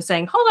to it and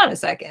saying, hold on a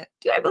second.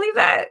 Do I believe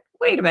that?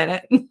 Wait a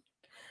minute.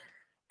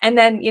 And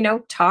then,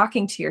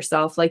 talking to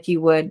yourself like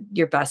you would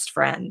your best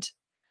friend.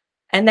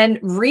 And then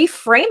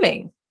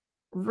reframing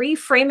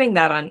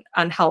that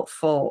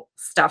unhelpful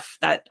stuff,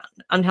 that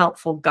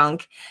unhelpful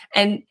gunk.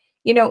 And,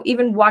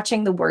 even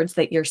watching the words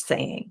that you're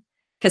saying.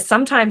 Because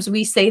sometimes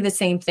we say the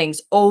same things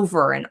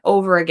over and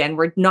over again.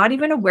 We're not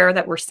even aware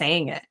that we're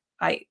saying it.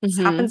 This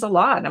happens a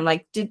lot. I'm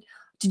like, did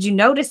you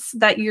notice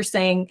that you're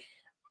saying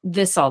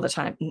this all the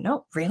time?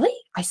 No, really?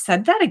 I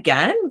said that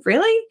again?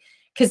 Really?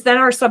 Because then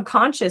our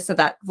subconscious, of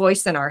that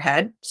voice in our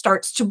head,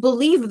 starts to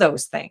believe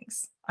those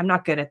things. I'm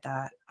not good at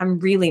that. I'm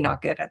really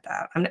not good at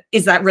that.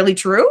 Is that really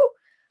true?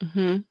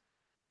 Mm-hmm.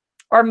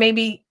 Or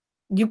maybe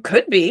you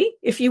could be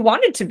if you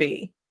wanted to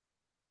be.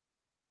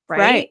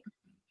 Right.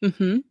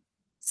 Mm-hmm.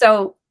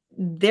 So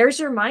there's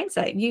your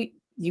mindset.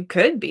 You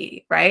could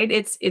be, right?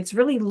 It's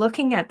really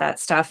looking at that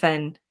stuff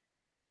and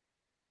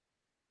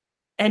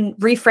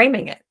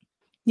reframing it.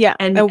 Yeah.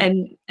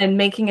 And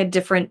making a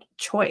different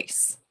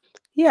choice.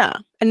 Yeah.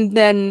 And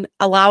then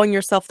allowing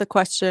yourself the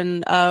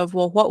question of,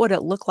 well, what would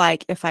it look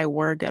like if I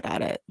were good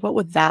at it? What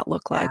would that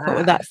look like? What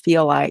would that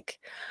feel like?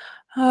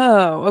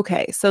 Oh,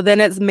 okay. So then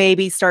it's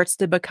maybe starts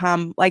to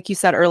become, like you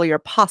said earlier,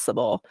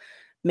 possible.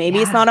 Maybe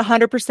it's not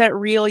 100%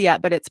 real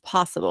yet, but it's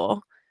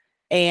possible.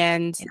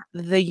 And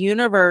the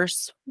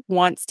universe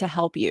wants to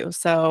help you.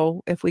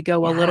 So if we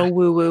go a little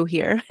woo-woo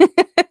here,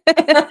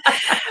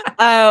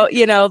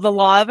 the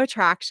law of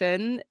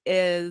attraction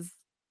is,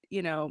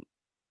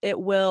 it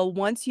will,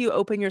 once you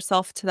open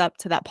yourself to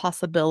that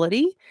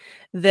possibility,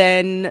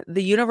 then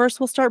the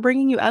universe will start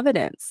bringing you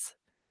evidence,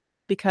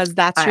 because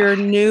that's your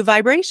new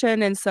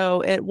vibration. And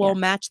so it will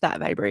match that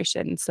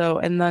vibration. So,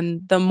 and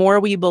then the more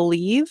we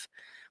believe,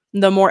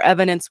 the more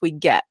evidence we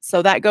get.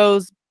 So that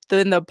goes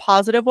in the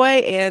positive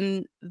way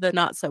and the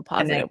not so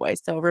positive way.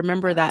 So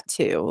remember that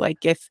too. Like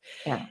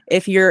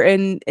if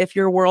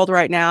your world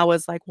right now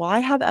is like, well, I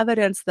have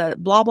evidence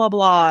that blah, blah,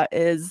 blah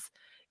is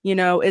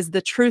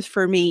the truth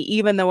for me,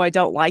 even though I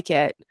don't like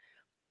it,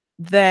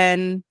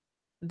 then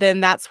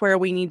that's where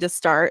we need to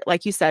start.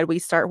 Like you said, we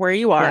start where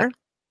you are.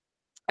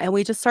 And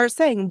we just start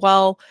saying,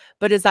 well,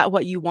 but is that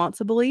what you want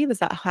to believe? Is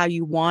that how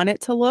you want it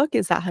to look?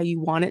 Is that how you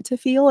want it to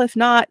feel? If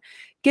not,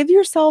 give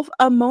yourself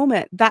a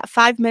moment. That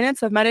 5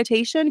 minutes of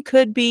meditation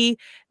could be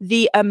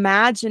the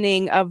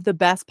imagining of the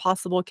best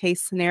possible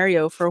case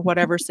scenario for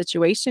whatever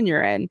situation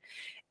you're in.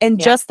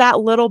 And just that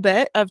little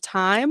bit of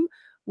time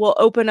will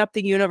open up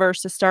the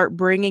universe to start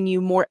bringing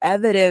you more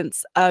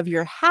evidence of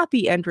your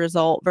happy end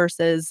result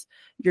versus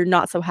your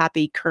not so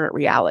happy current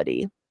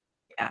reality.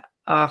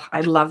 Oh, I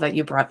love that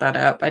you brought that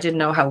up. I didn't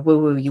know how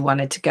woo-woo you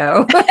wanted to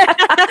go.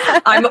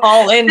 I'm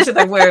all into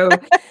the woo.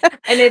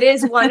 And it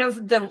is one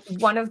of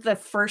the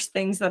first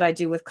things that I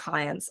do with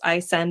clients. I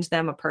send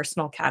them a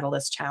personal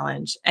catalyst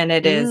challenge. And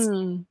it is,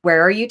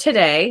 where are you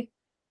today?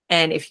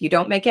 And if you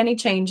don't make any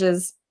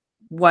changes,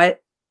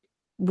 what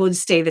will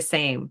stay the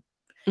same?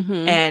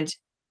 And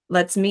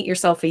let's meet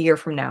yourself a year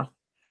from now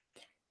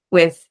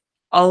with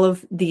all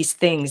of these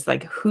things.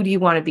 Like, who do you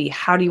want to be?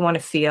 How do you want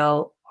to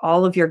feel?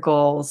 All of your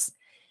goals.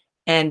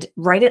 And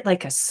write it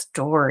like a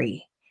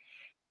story.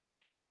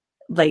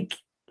 And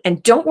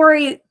don't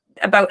worry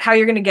about how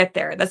you're going to get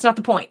there. That's not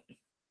the point.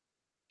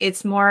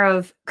 It's more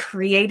of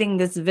creating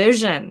this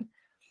vision.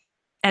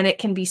 And it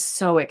can be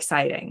so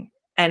exciting.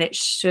 And it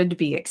should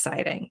be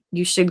exciting.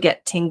 You should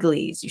get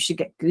tinglies. You should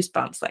get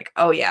goosebumps. Like,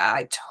 oh yeah,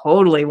 I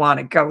totally want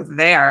to go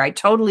there. I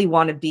totally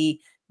want to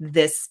be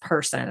this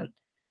person.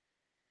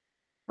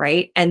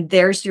 Right? And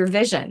there's your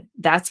vision.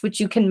 That's what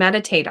you can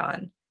meditate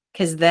on.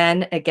 Because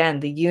then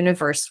again, the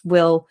universe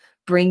will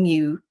bring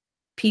you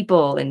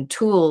people and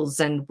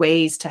tools and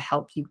ways to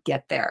help you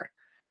get there.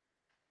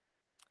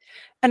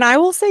 And I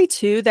will say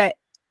too, that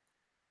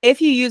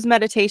if you use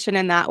meditation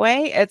in that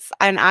way,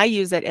 and I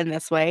use it in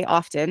this way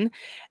often,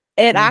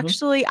 it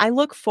actually, I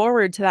look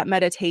forward to that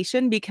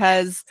meditation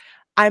because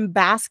I'm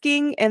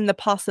basking in the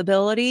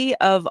possibility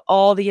of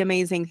all the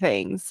amazing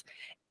things.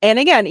 And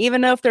again,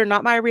 even though if they're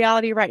not my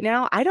reality right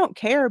now, I don't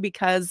care,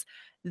 because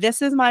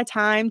this is my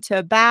time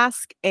to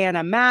bask and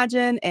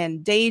imagine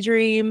and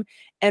daydream.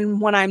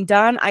 And when I'm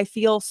done, I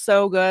feel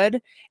so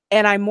good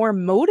and I'm more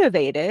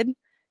motivated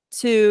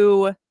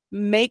to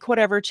make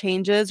whatever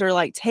changes or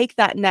like take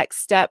that next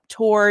step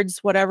towards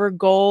whatever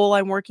goal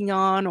I'm working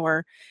on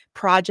or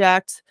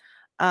project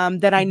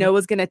that I know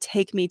is going to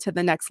take me to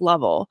the next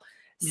level.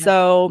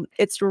 So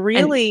it's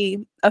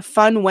really a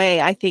fun way,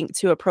 I think,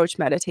 to approach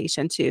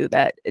meditation too,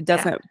 that it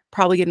doesn't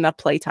probably get enough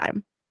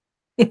playtime.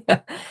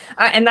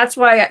 And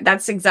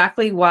that's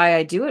exactly why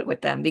I do it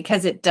with them,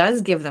 because it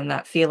does give them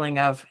that feeling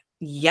of,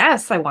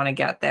 yes, I want to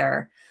get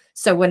there.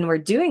 So when we're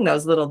doing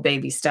those little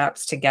baby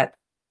steps to get,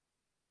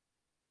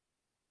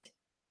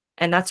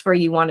 and that's where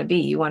you want to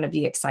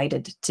be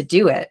excited to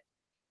do it.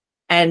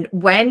 And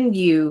when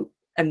you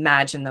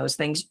imagine those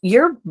things.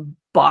 Your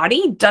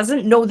body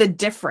doesn't know the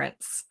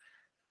difference,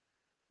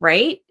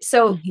 right?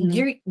 So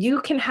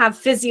you can have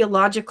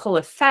physiological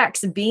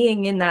effects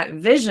being in that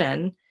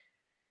vision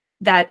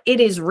that it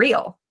is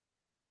real,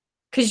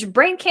 because your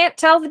brain can't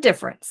tell the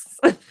difference.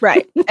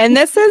 Right. And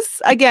this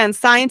is, again,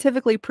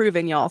 scientifically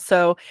proven, y'all.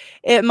 So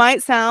it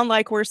might sound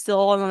like we're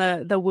still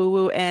on the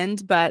woo-woo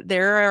end, but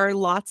there are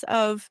lots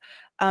of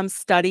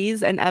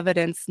studies and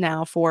evidence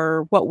now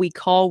for what we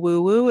call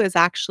woo-woo is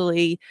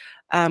actually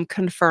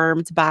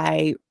confirmed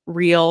by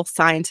real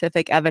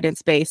scientific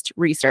evidence-based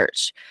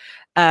research.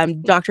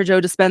 Dr.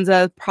 Joe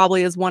Dispenza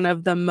probably is one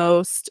of the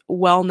most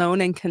well-known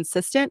and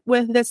consistent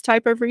with this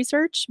type of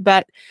research.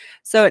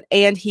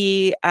 And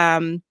he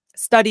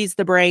studies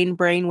the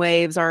brain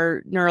waves,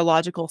 our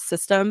neurological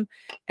system.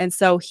 And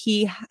so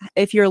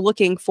if you're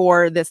looking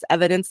for this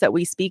evidence that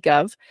we speak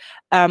of,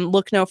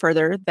 look no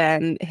further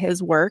than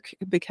his work,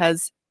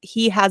 because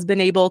he has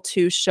been able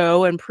to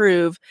show and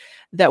prove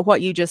that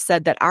what you just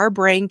said, that our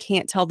brain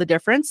can't tell the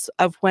difference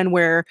of when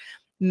we're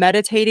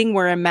meditating,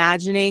 we're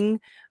imagining,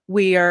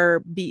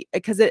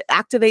 because it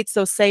activates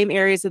those same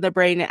areas of the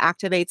brain. It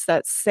activates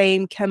that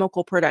same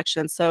chemical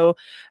production. So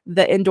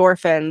the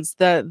endorphins,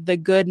 the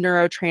good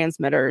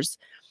neurotransmitters.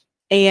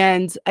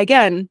 And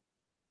again,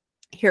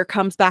 here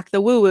comes back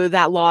the woo-woo,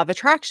 that law of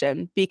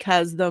attraction,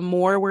 because the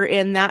more we're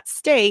in that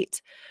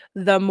state,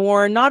 the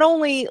more not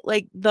only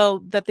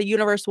that the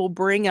universe will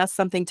bring us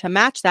something to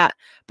match that,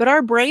 but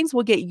our brains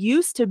will get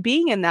used to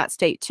being in that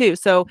state too.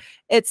 So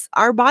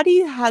our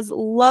body has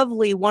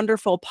lovely,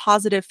 wonderful,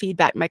 positive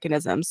feedback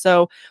mechanisms.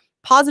 So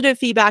positive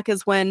feedback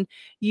is when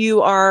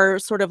you are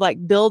sort of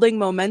like building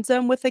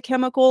momentum with a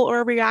chemical or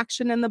a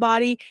reaction in the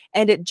body,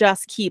 and it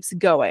just keeps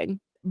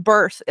going.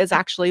 Birth is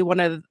actually one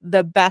of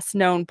the best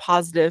known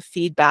positive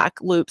feedback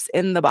loops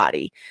in the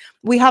body.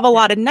 We have a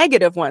lot of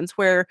negative ones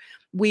where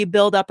we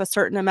build up a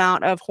certain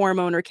amount of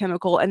hormone or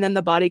chemical, and then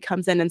the body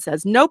comes in and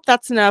says, nope,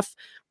 that's enough.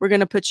 We're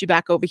going to put you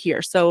back over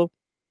here. So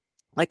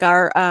like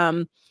our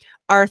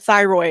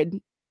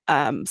thyroid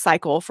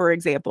cycle, for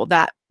example,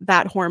 that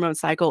hormone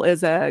cycle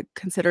is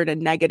considered a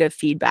negative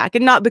feedback,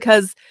 and not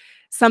because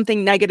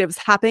something negative is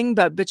happening,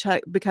 but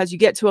because you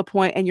get to a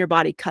point and your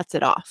body cuts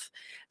it off.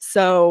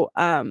 So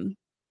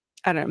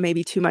I don't know,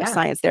 maybe too much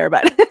science there,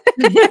 but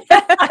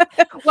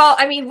well,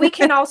 I mean, we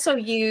can also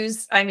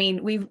use,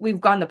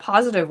 we've gone the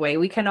positive way.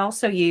 We can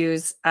also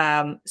use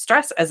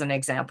stress as an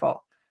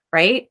example,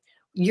 right?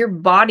 Your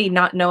body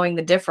not knowing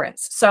the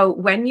difference. So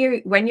when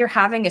you're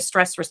having a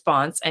stress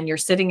response and you're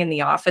sitting in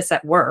the office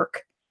at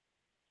work,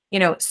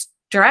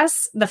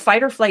 stress, the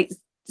fight or flight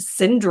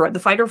syndrome, the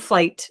fight or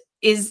flight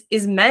is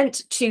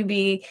meant to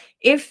be,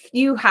 if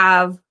you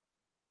have,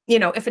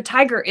 if a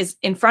tiger is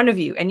in front of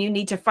you and you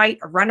need to fight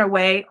or run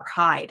away or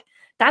hide,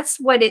 that's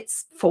what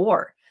it's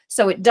for.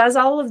 So it does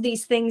all of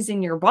these things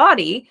in your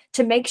body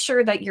to make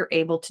sure that you're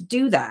able to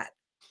do that.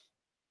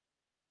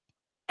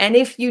 And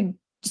if you're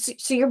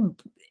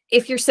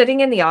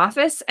sitting in the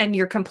office and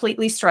you're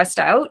completely stressed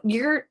out,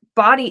 your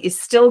body is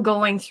still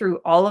going through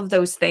all of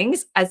those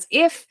things as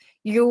if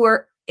you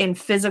were in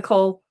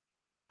physical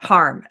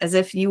harm, as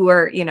if you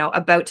were,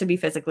 about to be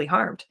physically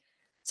harmed.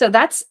 So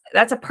that's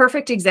a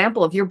perfect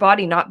example of your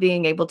body not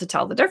being able to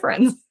tell the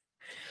difference.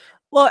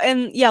 Well,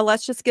 and yeah,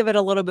 let's just give it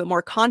a little bit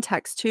more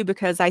context too,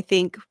 because I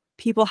think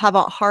people have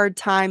a hard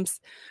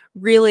times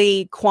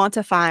really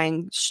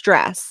quantifying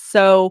stress.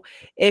 So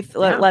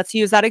let's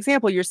use that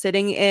example. You're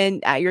sitting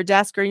at your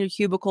desk or in your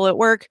cubicle at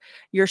work,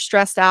 you're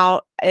stressed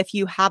out. If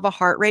you have a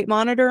heart rate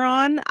monitor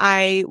on,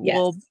 I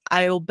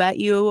will bet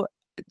you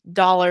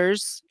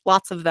dollars,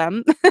 lots of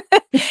them,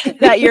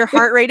 that your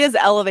heart rate is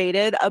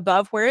elevated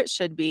above where it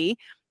should be,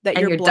 that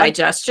your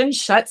digestion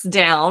shuts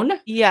down.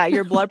 Yeah,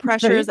 your blood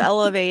pressure is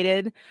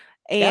elevated.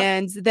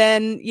 And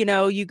then,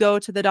 you go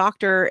to the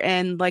doctor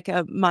and like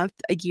a month,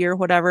 a year,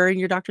 whatever, and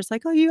your doctor's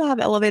like, oh, you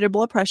have elevated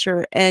blood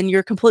pressure, and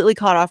you're completely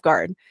caught off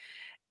guard.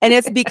 And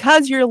it's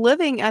because you're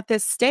living at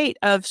this state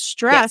of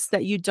stress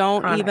that you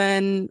don't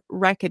even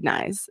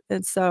recognize.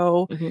 And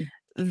so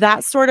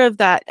that's sort of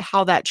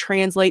how that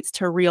translates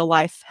to real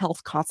life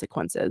health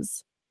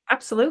consequences.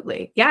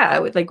 Absolutely. Yeah.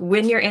 Like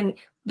when you're in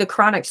the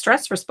chronic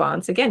stress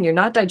response, again, you're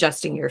not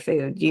digesting your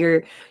food,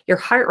 your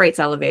heart rate's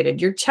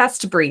elevated, your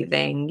chest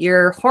breathing,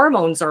 your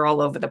hormones are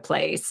all over the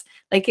place.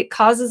 Like it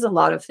causes a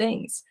lot of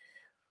things.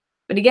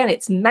 But again,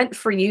 it's meant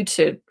for you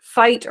to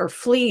fight or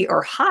flee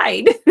or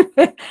hide.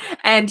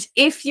 And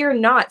if you're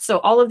not, so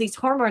all of these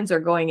hormones are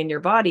going in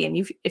your body,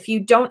 and if you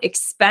don't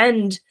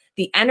expend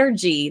the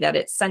energy that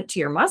it's sent to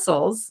your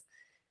muscles,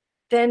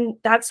 then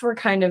that's where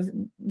kind of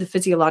the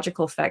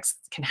physiological effects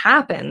can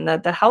happen,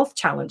 that the health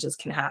challenges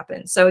can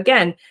happen. So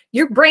again,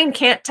 your brain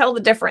can't tell the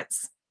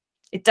difference.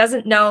 It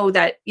doesn't know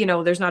that,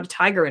 there's not a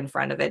tiger in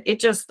front of it. It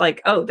just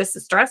like, oh, this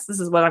is stress. This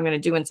is what I'm going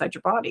to do inside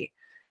your body.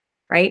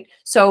 Right.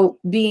 So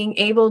being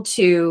able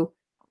to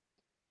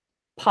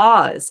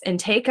pause and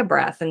take a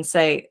breath and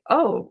say,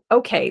 oh,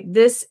 okay,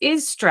 this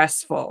is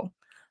stressful.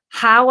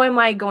 How am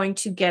I going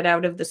to get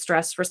out of the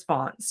stress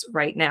response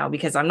right now?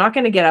 Because I'm not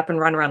going to get up and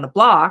run around the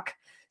block.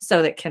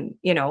 so that can,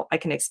 I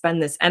can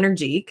expend this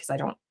energy because I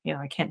don't,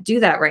 I can't do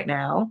that right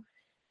now.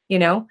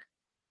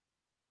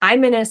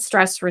 I'm in a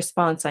stress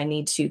response. I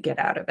need to get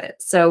out of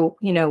it. So,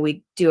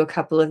 we do a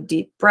couple of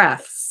deep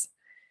breaths.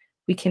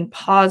 We can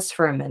pause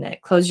for a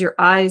minute, close your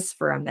eyes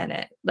for a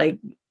minute, like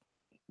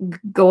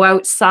go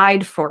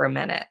outside for a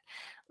minute,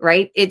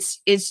 right? It's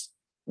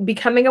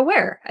becoming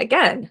aware.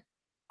 Again,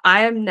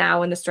 I am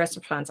now in the stress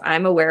response.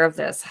 I'm aware of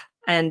this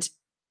and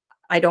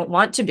I don't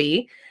want to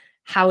be.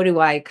 How do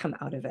I come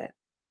out of it?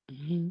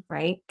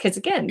 Right? Because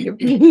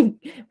again,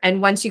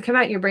 and once you come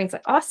out, your brain's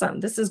like, awesome,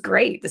 this is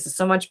great. This is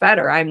so much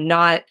better. I'm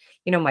not,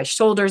 my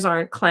shoulders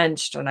aren't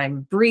clenched and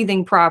I'm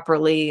breathing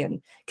properly.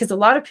 And because a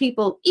lot of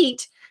people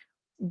eat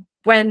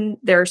when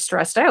they're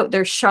stressed out,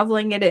 they're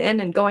shoveling it in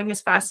and going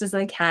as fast as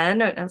they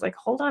can. And I was like,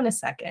 hold on a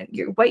second.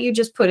 What you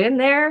just put in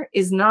there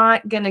is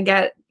not going to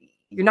get,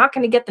 you're not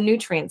going to get the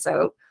nutrients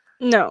out.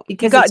 No,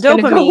 because you got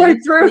dopamine, go right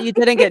through. but you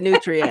didn't get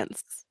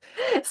nutrients.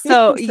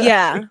 So Exactly.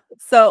 yeah.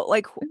 So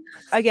like,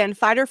 again,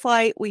 fight or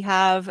flight, we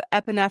have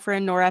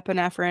epinephrine,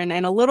 norepinephrine,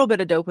 and a little bit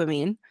of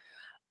dopamine.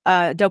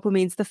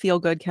 Dopamine's the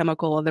feel-good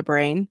chemical of the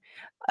brain.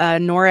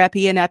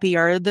 Norepi and epi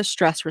are the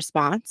stress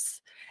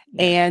response.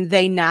 Yeah. And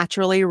they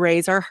naturally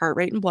raise our heart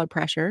rate and blood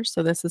pressure.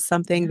 So this is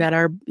something that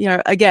are,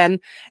 again,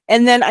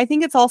 and then I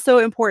think it's also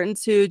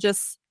important to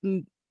just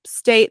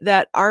state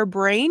that our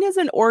brain is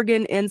an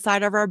organ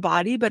inside of our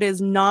body, but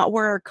is not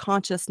where our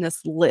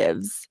consciousness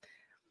lives.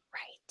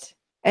 Right.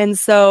 And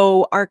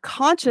so our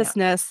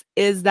consciousness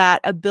is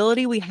that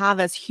ability we have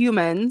as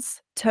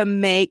humans to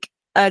make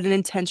an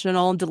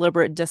intentional,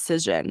 deliberate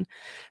decision.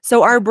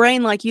 So our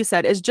brain, like you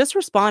said, is just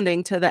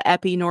responding to the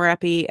epi,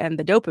 norepi, and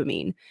the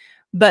dopamine.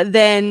 But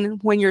then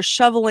when you're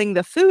shoveling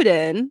the food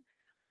in,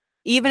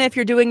 even if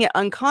you're doing it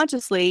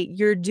unconsciously,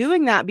 you're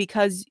doing that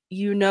because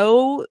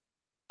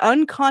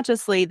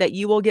unconsciously that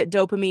you will get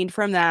dopamine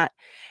from that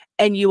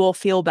and you will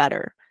feel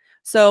better.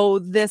 So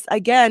this,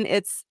 again,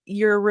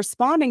 you're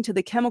responding to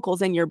the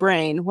chemicals in your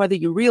brain, whether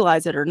you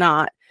realize it or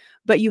not,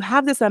 but you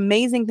have this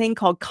amazing thing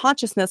called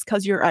consciousness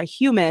because you're a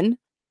human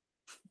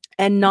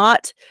and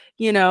not,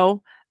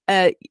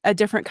 a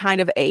different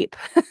kind of ape.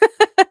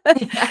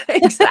 Yeah,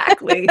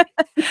 exactly.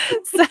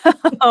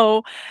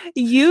 So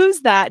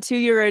use that to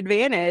your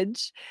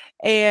advantage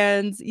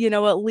and,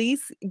 at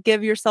least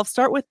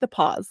start with the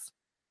pause.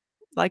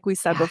 Like we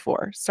said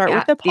before, start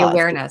with the pause. The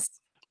awareness.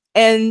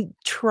 And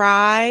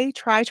try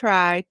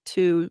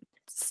to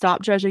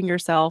stop judging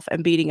yourself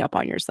and beating up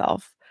on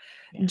yourself.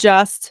 Yeah.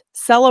 Just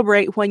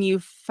celebrate when you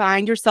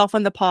find yourself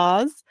in the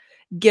pause,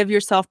 give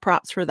yourself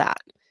props for that.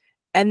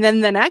 And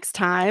then the next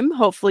time,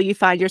 hopefully you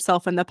find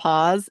yourself in the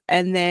pause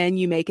and then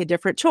you make a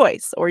different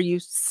choice or you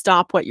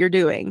stop what you're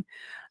doing.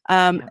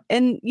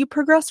 And you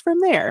progress from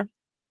there.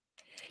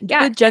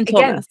 Yeah. With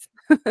gentleness.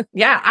 Again,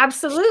 yeah,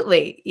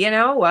 absolutely. You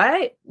know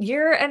what?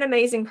 You're an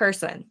amazing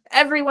person.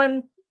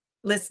 Everyone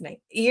listening,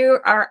 you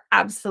are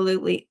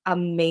absolutely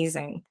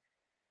amazing.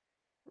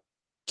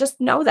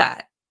 Just know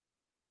that.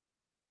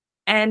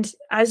 And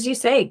as you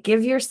say,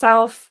 give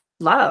yourself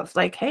love.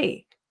 Like,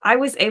 hey, I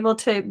was able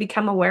to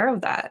become aware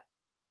of that.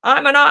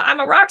 I'm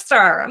a rock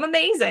star. I'm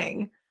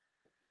amazing.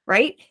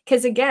 Right?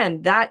 Because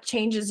again, that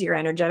changes your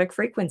energetic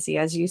frequency,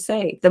 as you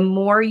say. The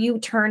more you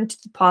turn to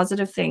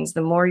positive things,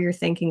 the more you're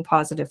thinking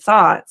positive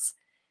thoughts,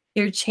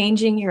 you're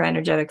changing your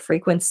energetic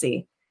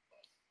frequency.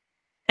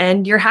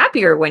 And you're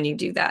happier when you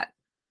do that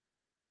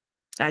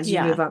as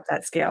you move up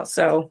that scale.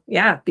 So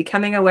yeah,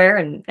 becoming aware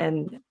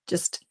and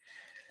just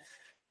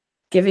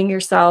giving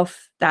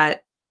yourself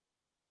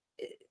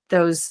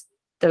those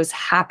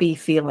happy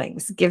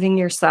feelings, giving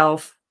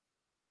yourself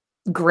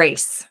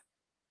grace.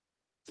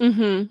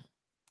 Mm-hmm.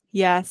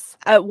 Yes.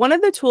 One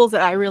of the tools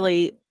that I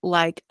really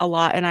like a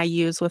lot and I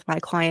use with my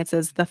clients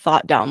is the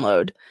thought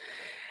download.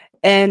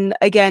 And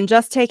again,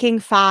 just taking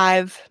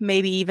 5,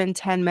 maybe even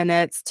 10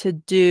 minutes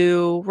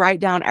to write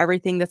down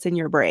everything that's in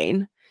your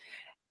brain.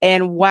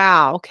 And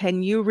wow,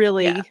 can you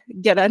really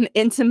get an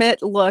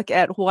intimate look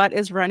at what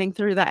is running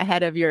through that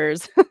head of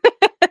yours?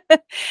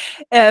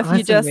 If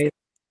you just,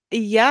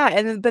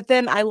 amazing. But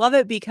then I love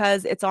it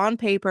because it's on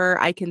paper,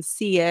 I can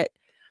see it.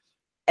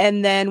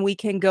 And then we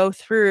can go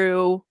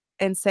through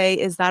and say,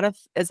 is that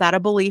a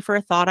belief or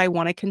a thought I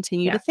want to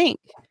continue to think?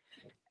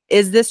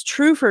 Is this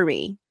true for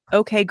me?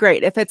 Okay,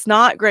 great. If it's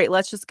not, great.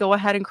 Let's just go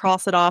ahead and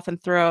cross it off and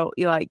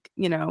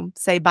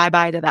say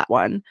bye-bye to that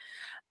one.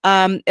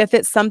 If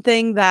it's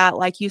something that,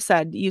 like you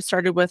said, you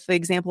started with the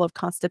example of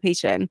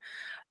constipation.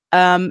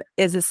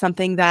 Is it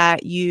something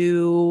that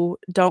you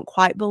don't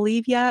quite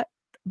believe yet,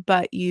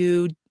 but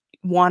you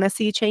want to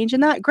see change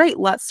in that? Great.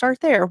 Let's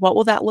start there. What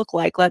will that look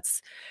like?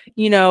 Let's,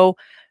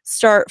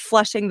 start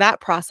fleshing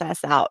that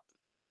process out.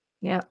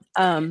 Yeah.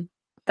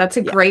 That's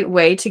a great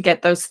way to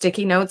get those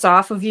sticky notes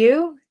off of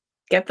you.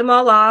 Get them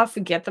all off,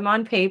 get them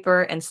on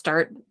paper, and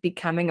start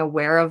becoming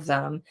aware of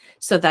them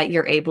so that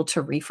you're able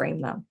to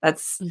reframe them.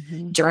 That's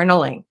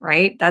journaling,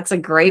 right? That's a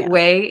great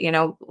way.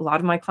 A lot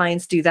of my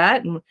clients do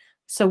that. And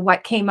so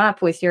what came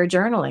up with your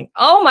journaling?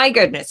 Oh my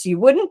goodness, you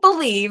wouldn't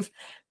believe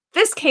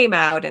this came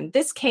out and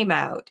this came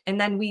out.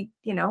 And then we,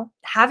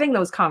 having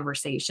those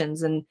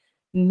conversations and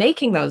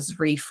making those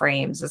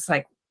reframes, it's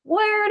like,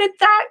 where did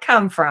that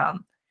come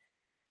from?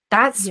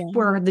 That's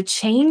where the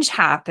change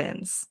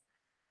happens.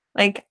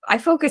 Like, I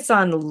focus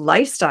on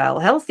lifestyle,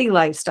 healthy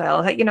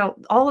lifestyle,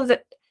 all of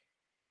it.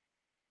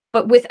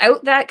 But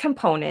without that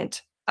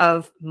component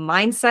of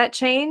mindset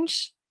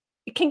change,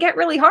 it can get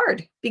really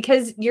hard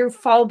because you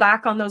fall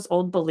back on those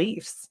old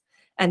beliefs.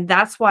 And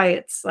that's why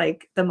it's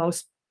like the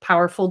most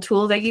powerful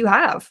tool that you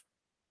have.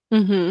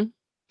 Mm-hmm.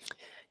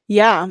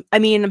 Yeah. I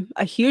mean,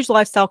 a huge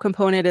lifestyle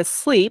component is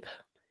sleep.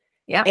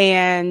 Yeah.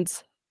 And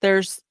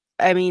there's,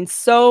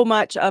 so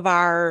much of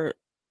our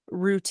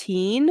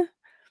routine,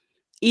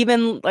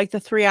 even like the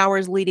 3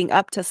 hours leading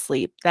up to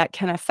sleep, that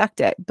can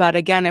affect it. But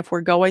again, if we're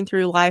going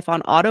through life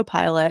on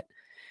autopilot,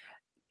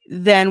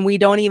 then we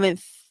don't even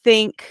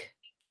think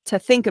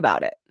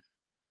about it.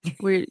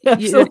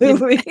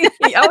 Absolutely.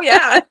 Oh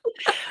yeah.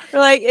 We're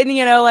like,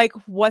 and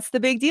what's the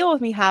big deal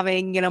with me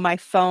having, my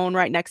phone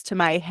right next to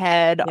my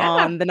head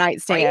on the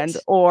nightstand?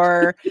 Right?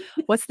 Or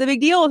what's the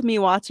big deal with me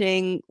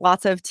watching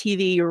lots of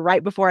TV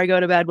right before I go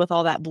to bed with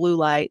all that blue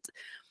light?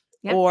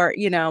 Yeah. Or,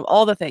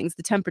 all the things,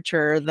 the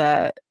temperature,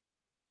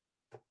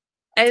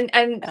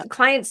 and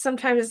clients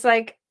sometimes, it's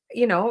like,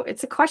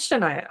 it's a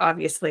question I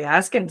obviously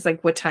ask, and it's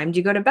like, what time do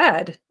you go to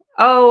bed?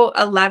 Oh,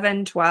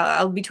 11,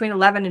 12, between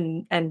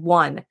 11 and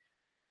 1.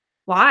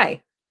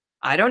 Why?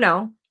 I don't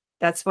know.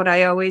 That's what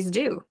I always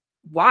do.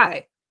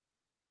 Why?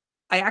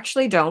 I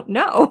actually don't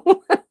know.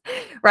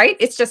 Right?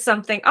 It's just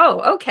something,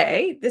 oh,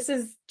 okay. This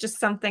is just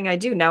something I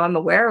do. Now I'm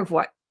aware of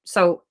what.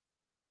 So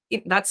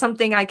that's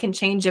something I can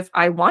change if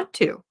I want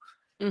to.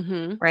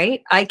 Mm-hmm.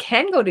 Right? I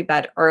can go to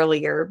bed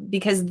earlier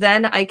because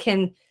then I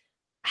can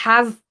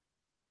have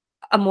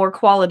a more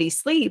quality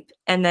sleep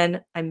and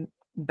then I'm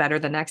better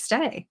the next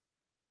day.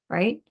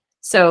 Right?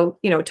 So,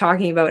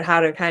 talking about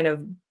how to kind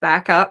of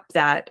back up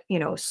that,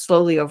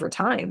 slowly over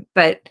time.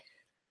 But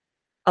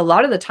a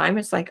lot of the time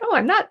it's like, oh,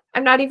 I'm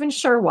not even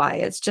sure why.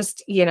 It's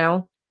just,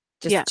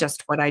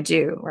 just what I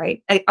do.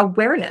 Right.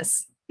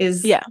 Awareness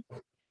is. Yeah.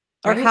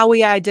 Or how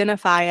we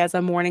identify as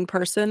a morning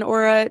person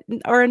or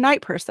a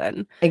night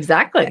person.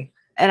 Exactly.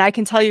 And I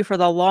can tell you, for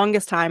the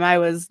longest time, I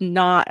was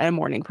not a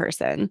morning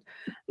person.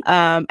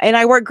 And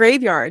I worked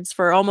graveyards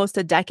for almost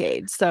a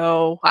decade.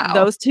 So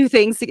those two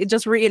things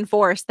just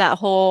reinforced that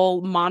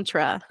whole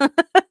mantra.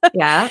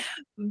 Yeah.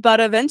 But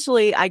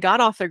eventually I got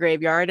off the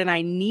graveyard and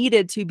I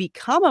needed to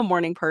become a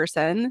morning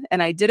person.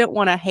 And I didn't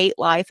want to hate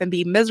life and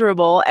be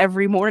miserable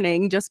every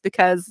morning just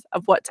because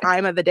of what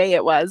time of the day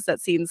it was.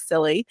 That seems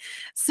silly.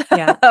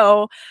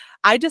 So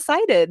I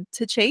decided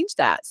to change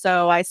that.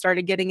 So I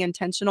started getting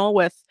intentional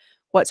with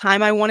what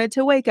time I wanted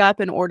to wake up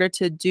in order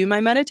to do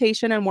my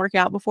meditation and work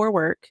out before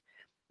work.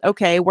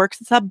 Okay,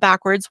 works up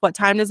backwards. What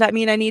time does that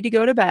mean I need to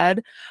go to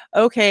bed?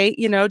 Okay,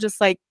 just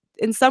like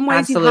in some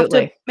ways you have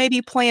to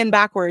maybe plan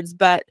backwards,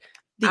 but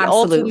the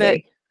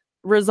ultimate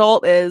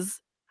result is,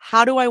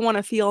 how do I want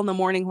to feel in the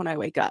morning when I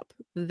wake up?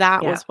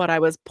 That was what I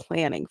was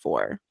planning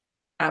for.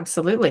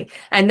 Absolutely.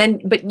 And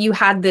then, but you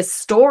had this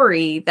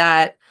story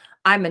that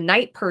I'm a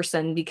night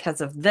person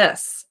because of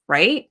this,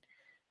 right?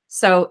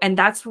 So, and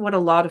that's what a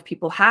lot of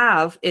people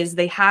have, is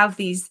they have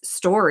these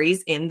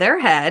stories in their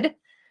head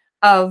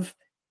of,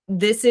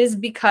 this is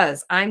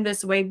because I'm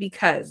this way,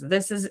 because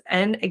this is,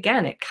 and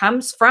again, it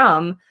comes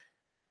from,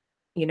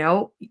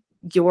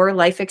 your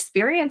life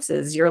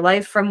experiences, your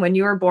life from when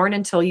you were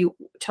born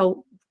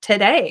till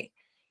today.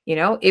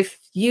 If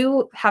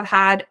you have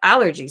had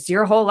allergies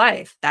your whole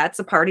life, that's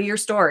a part of your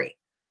story.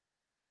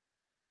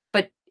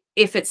 But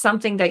if it's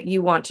something that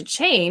you want to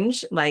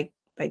change, like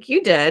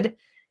you did,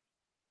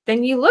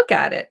 then you look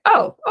at it.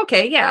 Oh,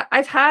 okay. Yeah,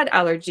 I've had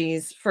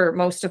allergies for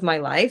most of my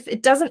life.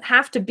 It doesn't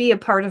have to be a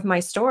part of my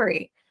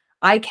story.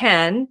 I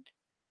can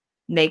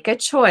make a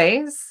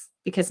choice,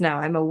 because now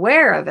I'm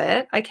aware of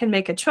it. I can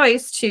make a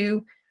choice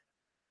to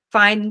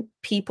find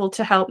people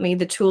to help me,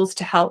 the tools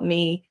to help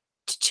me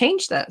to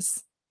change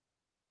this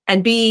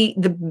and be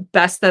the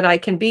best that I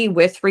can be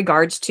with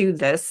regards to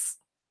this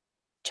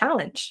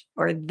challenge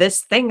or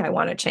this thing I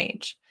want to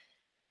change.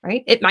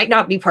 Right? It might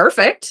not be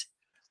perfect,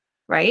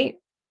 right?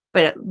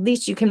 But at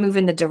least you can move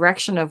in the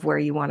direction of where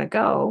you want to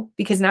go,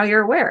 because now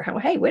you're aware. Oh,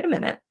 hey, wait a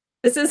minute.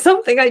 This is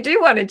something I do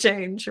want to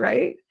change,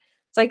 right?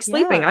 It's like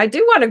sleeping. I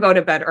do want to go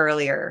to bed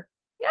earlier.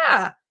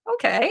 Yeah.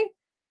 Okay.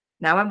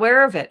 Now I'm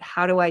aware of it.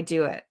 How do I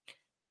do it?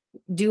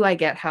 Do I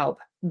get help?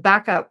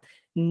 Back up.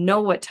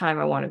 Know what time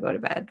I want to go to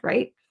bed,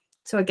 right?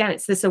 So again,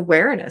 it's this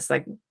awareness,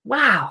 like,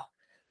 wow,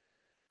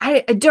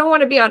 I don't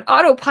want to be on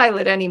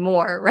autopilot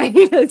anymore, right?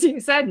 As you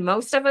said,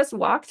 most of us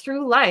walk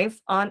through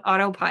life on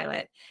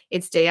autopilot.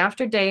 It's day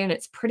after day, and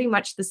it's pretty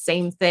much the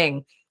same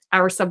thing.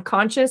 Our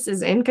subconscious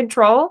is in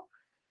control.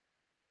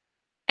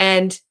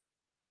 And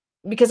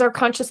because our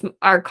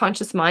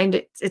conscious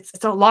mind,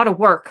 it's a lot of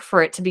work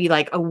for it to be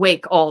like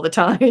awake all the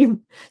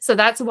time. So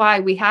that's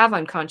why we have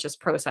unconscious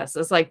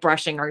processes like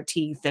brushing our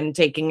teeth and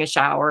taking a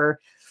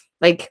shower.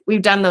 Like,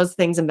 we've done those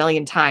things a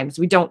million times.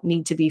 We don't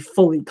need to be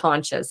fully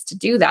conscious to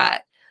do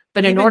that.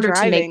 But in order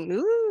to make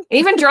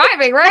even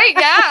driving,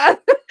 right?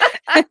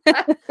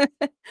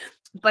 Yeah.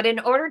 But in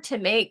order to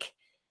make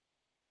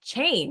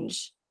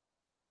change,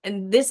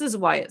 and this is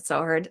why it's so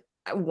hard,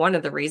 one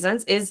of the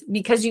reasons is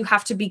because you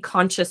have to be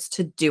conscious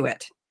to do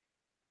it.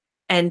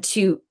 And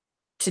to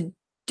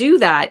do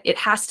that, it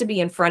has to be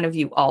in front of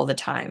you all the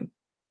time.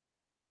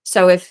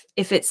 So if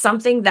it's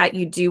something that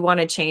you do want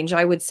to change,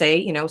 I would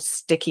say,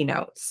 sticky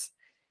notes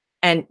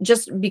and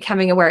just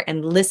becoming aware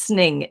and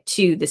listening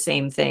to the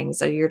same things.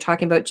 So you're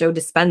talking about Joe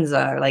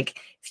Dispenza, like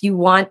if you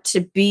want to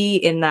be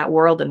in that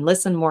world and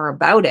listen more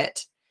about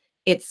it,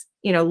 it's,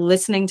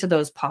 listening to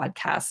those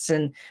podcasts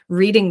and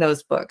reading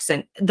those books.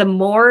 And the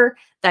more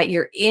that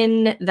you're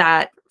in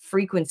that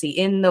frequency,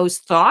 in those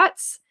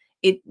thoughts,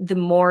 the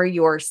more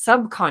your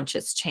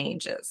subconscious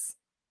changes.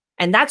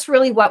 And that's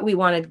really what we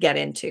want to get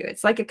into.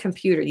 It's like a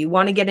computer. You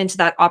want to get into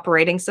that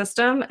operating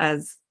system,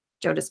 as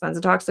Joe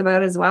Dispenza talks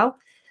about as well.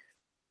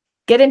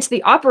 Get into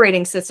the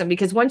operating system,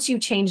 because once you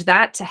change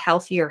that to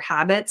healthier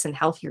habits and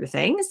healthier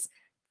things,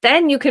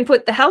 then you can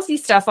put the healthy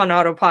stuff on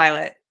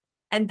autopilot.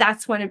 And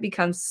that's when it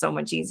becomes so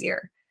much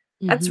easier.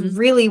 That's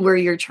really where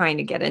you're trying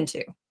to get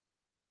into.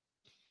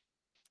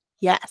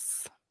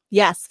 Yes.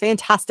 Yes.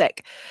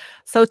 Fantastic.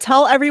 So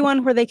tell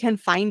everyone where they can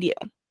find you.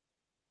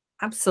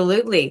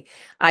 Absolutely.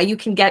 You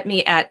can get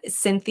me at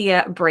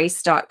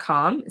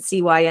cynthiabrace.com,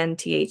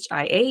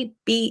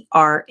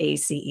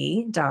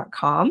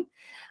 CYNTHIABRACE.com.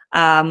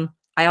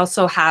 I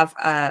also have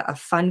a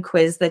fun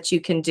quiz that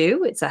you can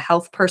do. It's a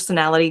health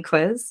personality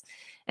quiz,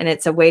 and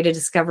it's a way to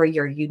discover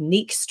your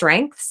unique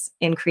strengths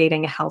in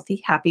creating a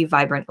healthy, happy,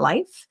 vibrant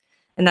life.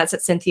 And that's at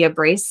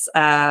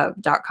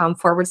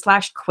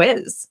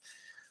cynthiabrace.com/quiz.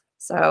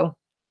 So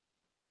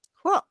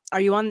cool. Are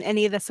you on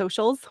any of the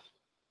socials?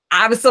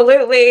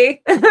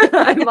 Absolutely.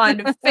 I'm on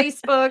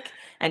Facebook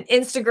and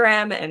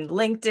Instagram and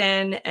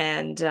LinkedIn.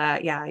 And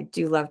I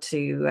do love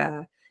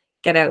to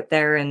get out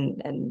there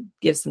and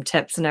give some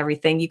tips and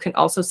everything. You can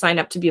also sign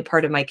up to be a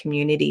part of my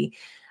community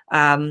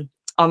on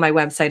my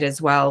website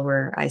as well,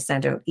 where I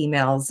send out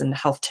emails and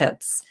health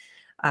tips.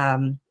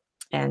 Those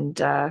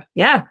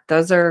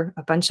are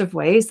a bunch of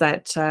ways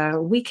that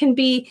we can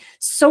be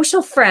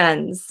social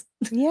friends.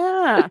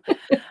 Yeah.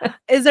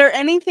 Is there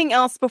anything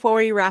else before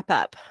we wrap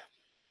up?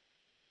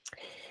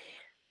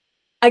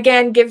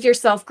 Again, give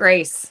yourself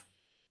grace.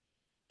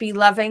 Be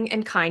loving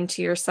and kind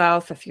to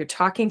yourself. If you're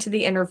talking to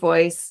the inner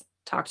voice,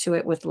 talk to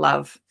it with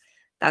love.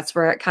 That's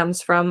where it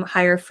comes from.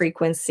 Higher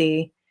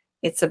frequency.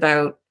 It's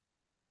about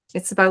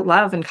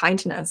love and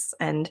kindness,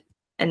 and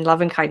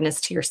love and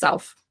kindness to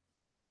yourself.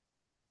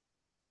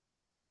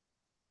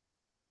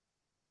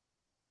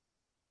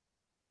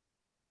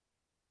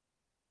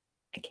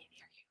 I can't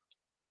hear you.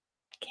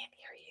 I can't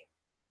hear you.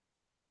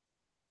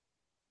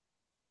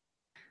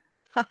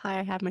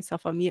 I have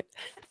myself on mute.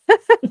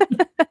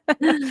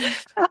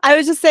 I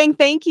was just saying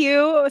thank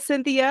you,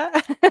 Cynthia.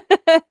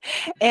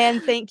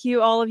 And thank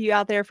you, all of you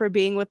out there, for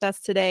being with us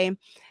today.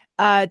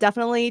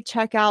 Definitely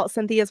check out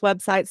Cynthia's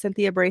website,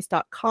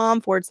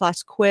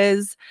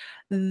 cynthiabrace.com/quiz.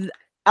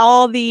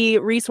 All the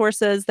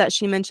resources that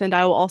she mentioned,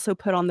 I will also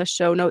put on the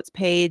show notes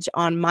page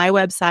on my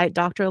website,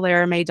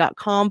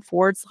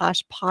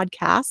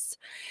 drlaramay.com/podcasts.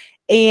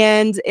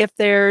 And if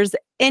there's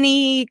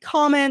any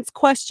comments,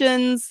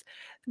 questions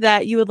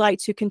that you would like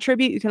to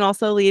contribute, you can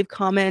also leave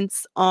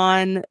comments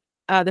on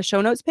the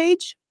show notes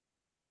page.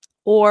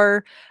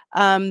 Or,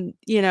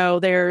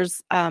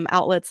 there's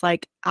outlets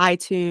like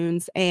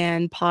iTunes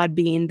and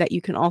Podbean that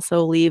you can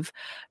also leave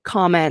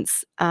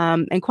comments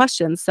and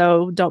questions.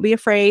 So don't be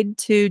afraid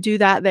to do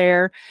that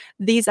there.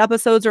 These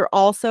episodes are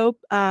also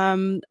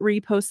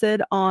reposted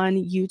on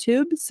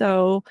YouTube.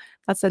 So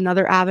that's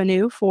another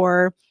avenue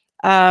for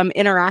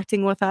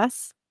interacting with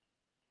us.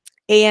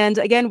 And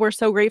again, we're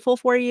so grateful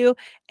for you.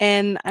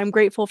 And I'm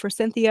grateful for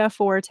Cynthia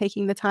for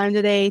taking the time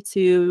today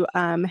to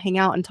hang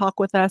out and talk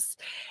with us.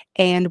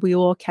 And we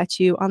will catch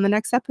you on the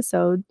next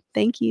episode.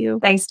 Thank you.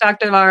 Thanks,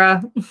 Dr.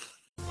 Laura.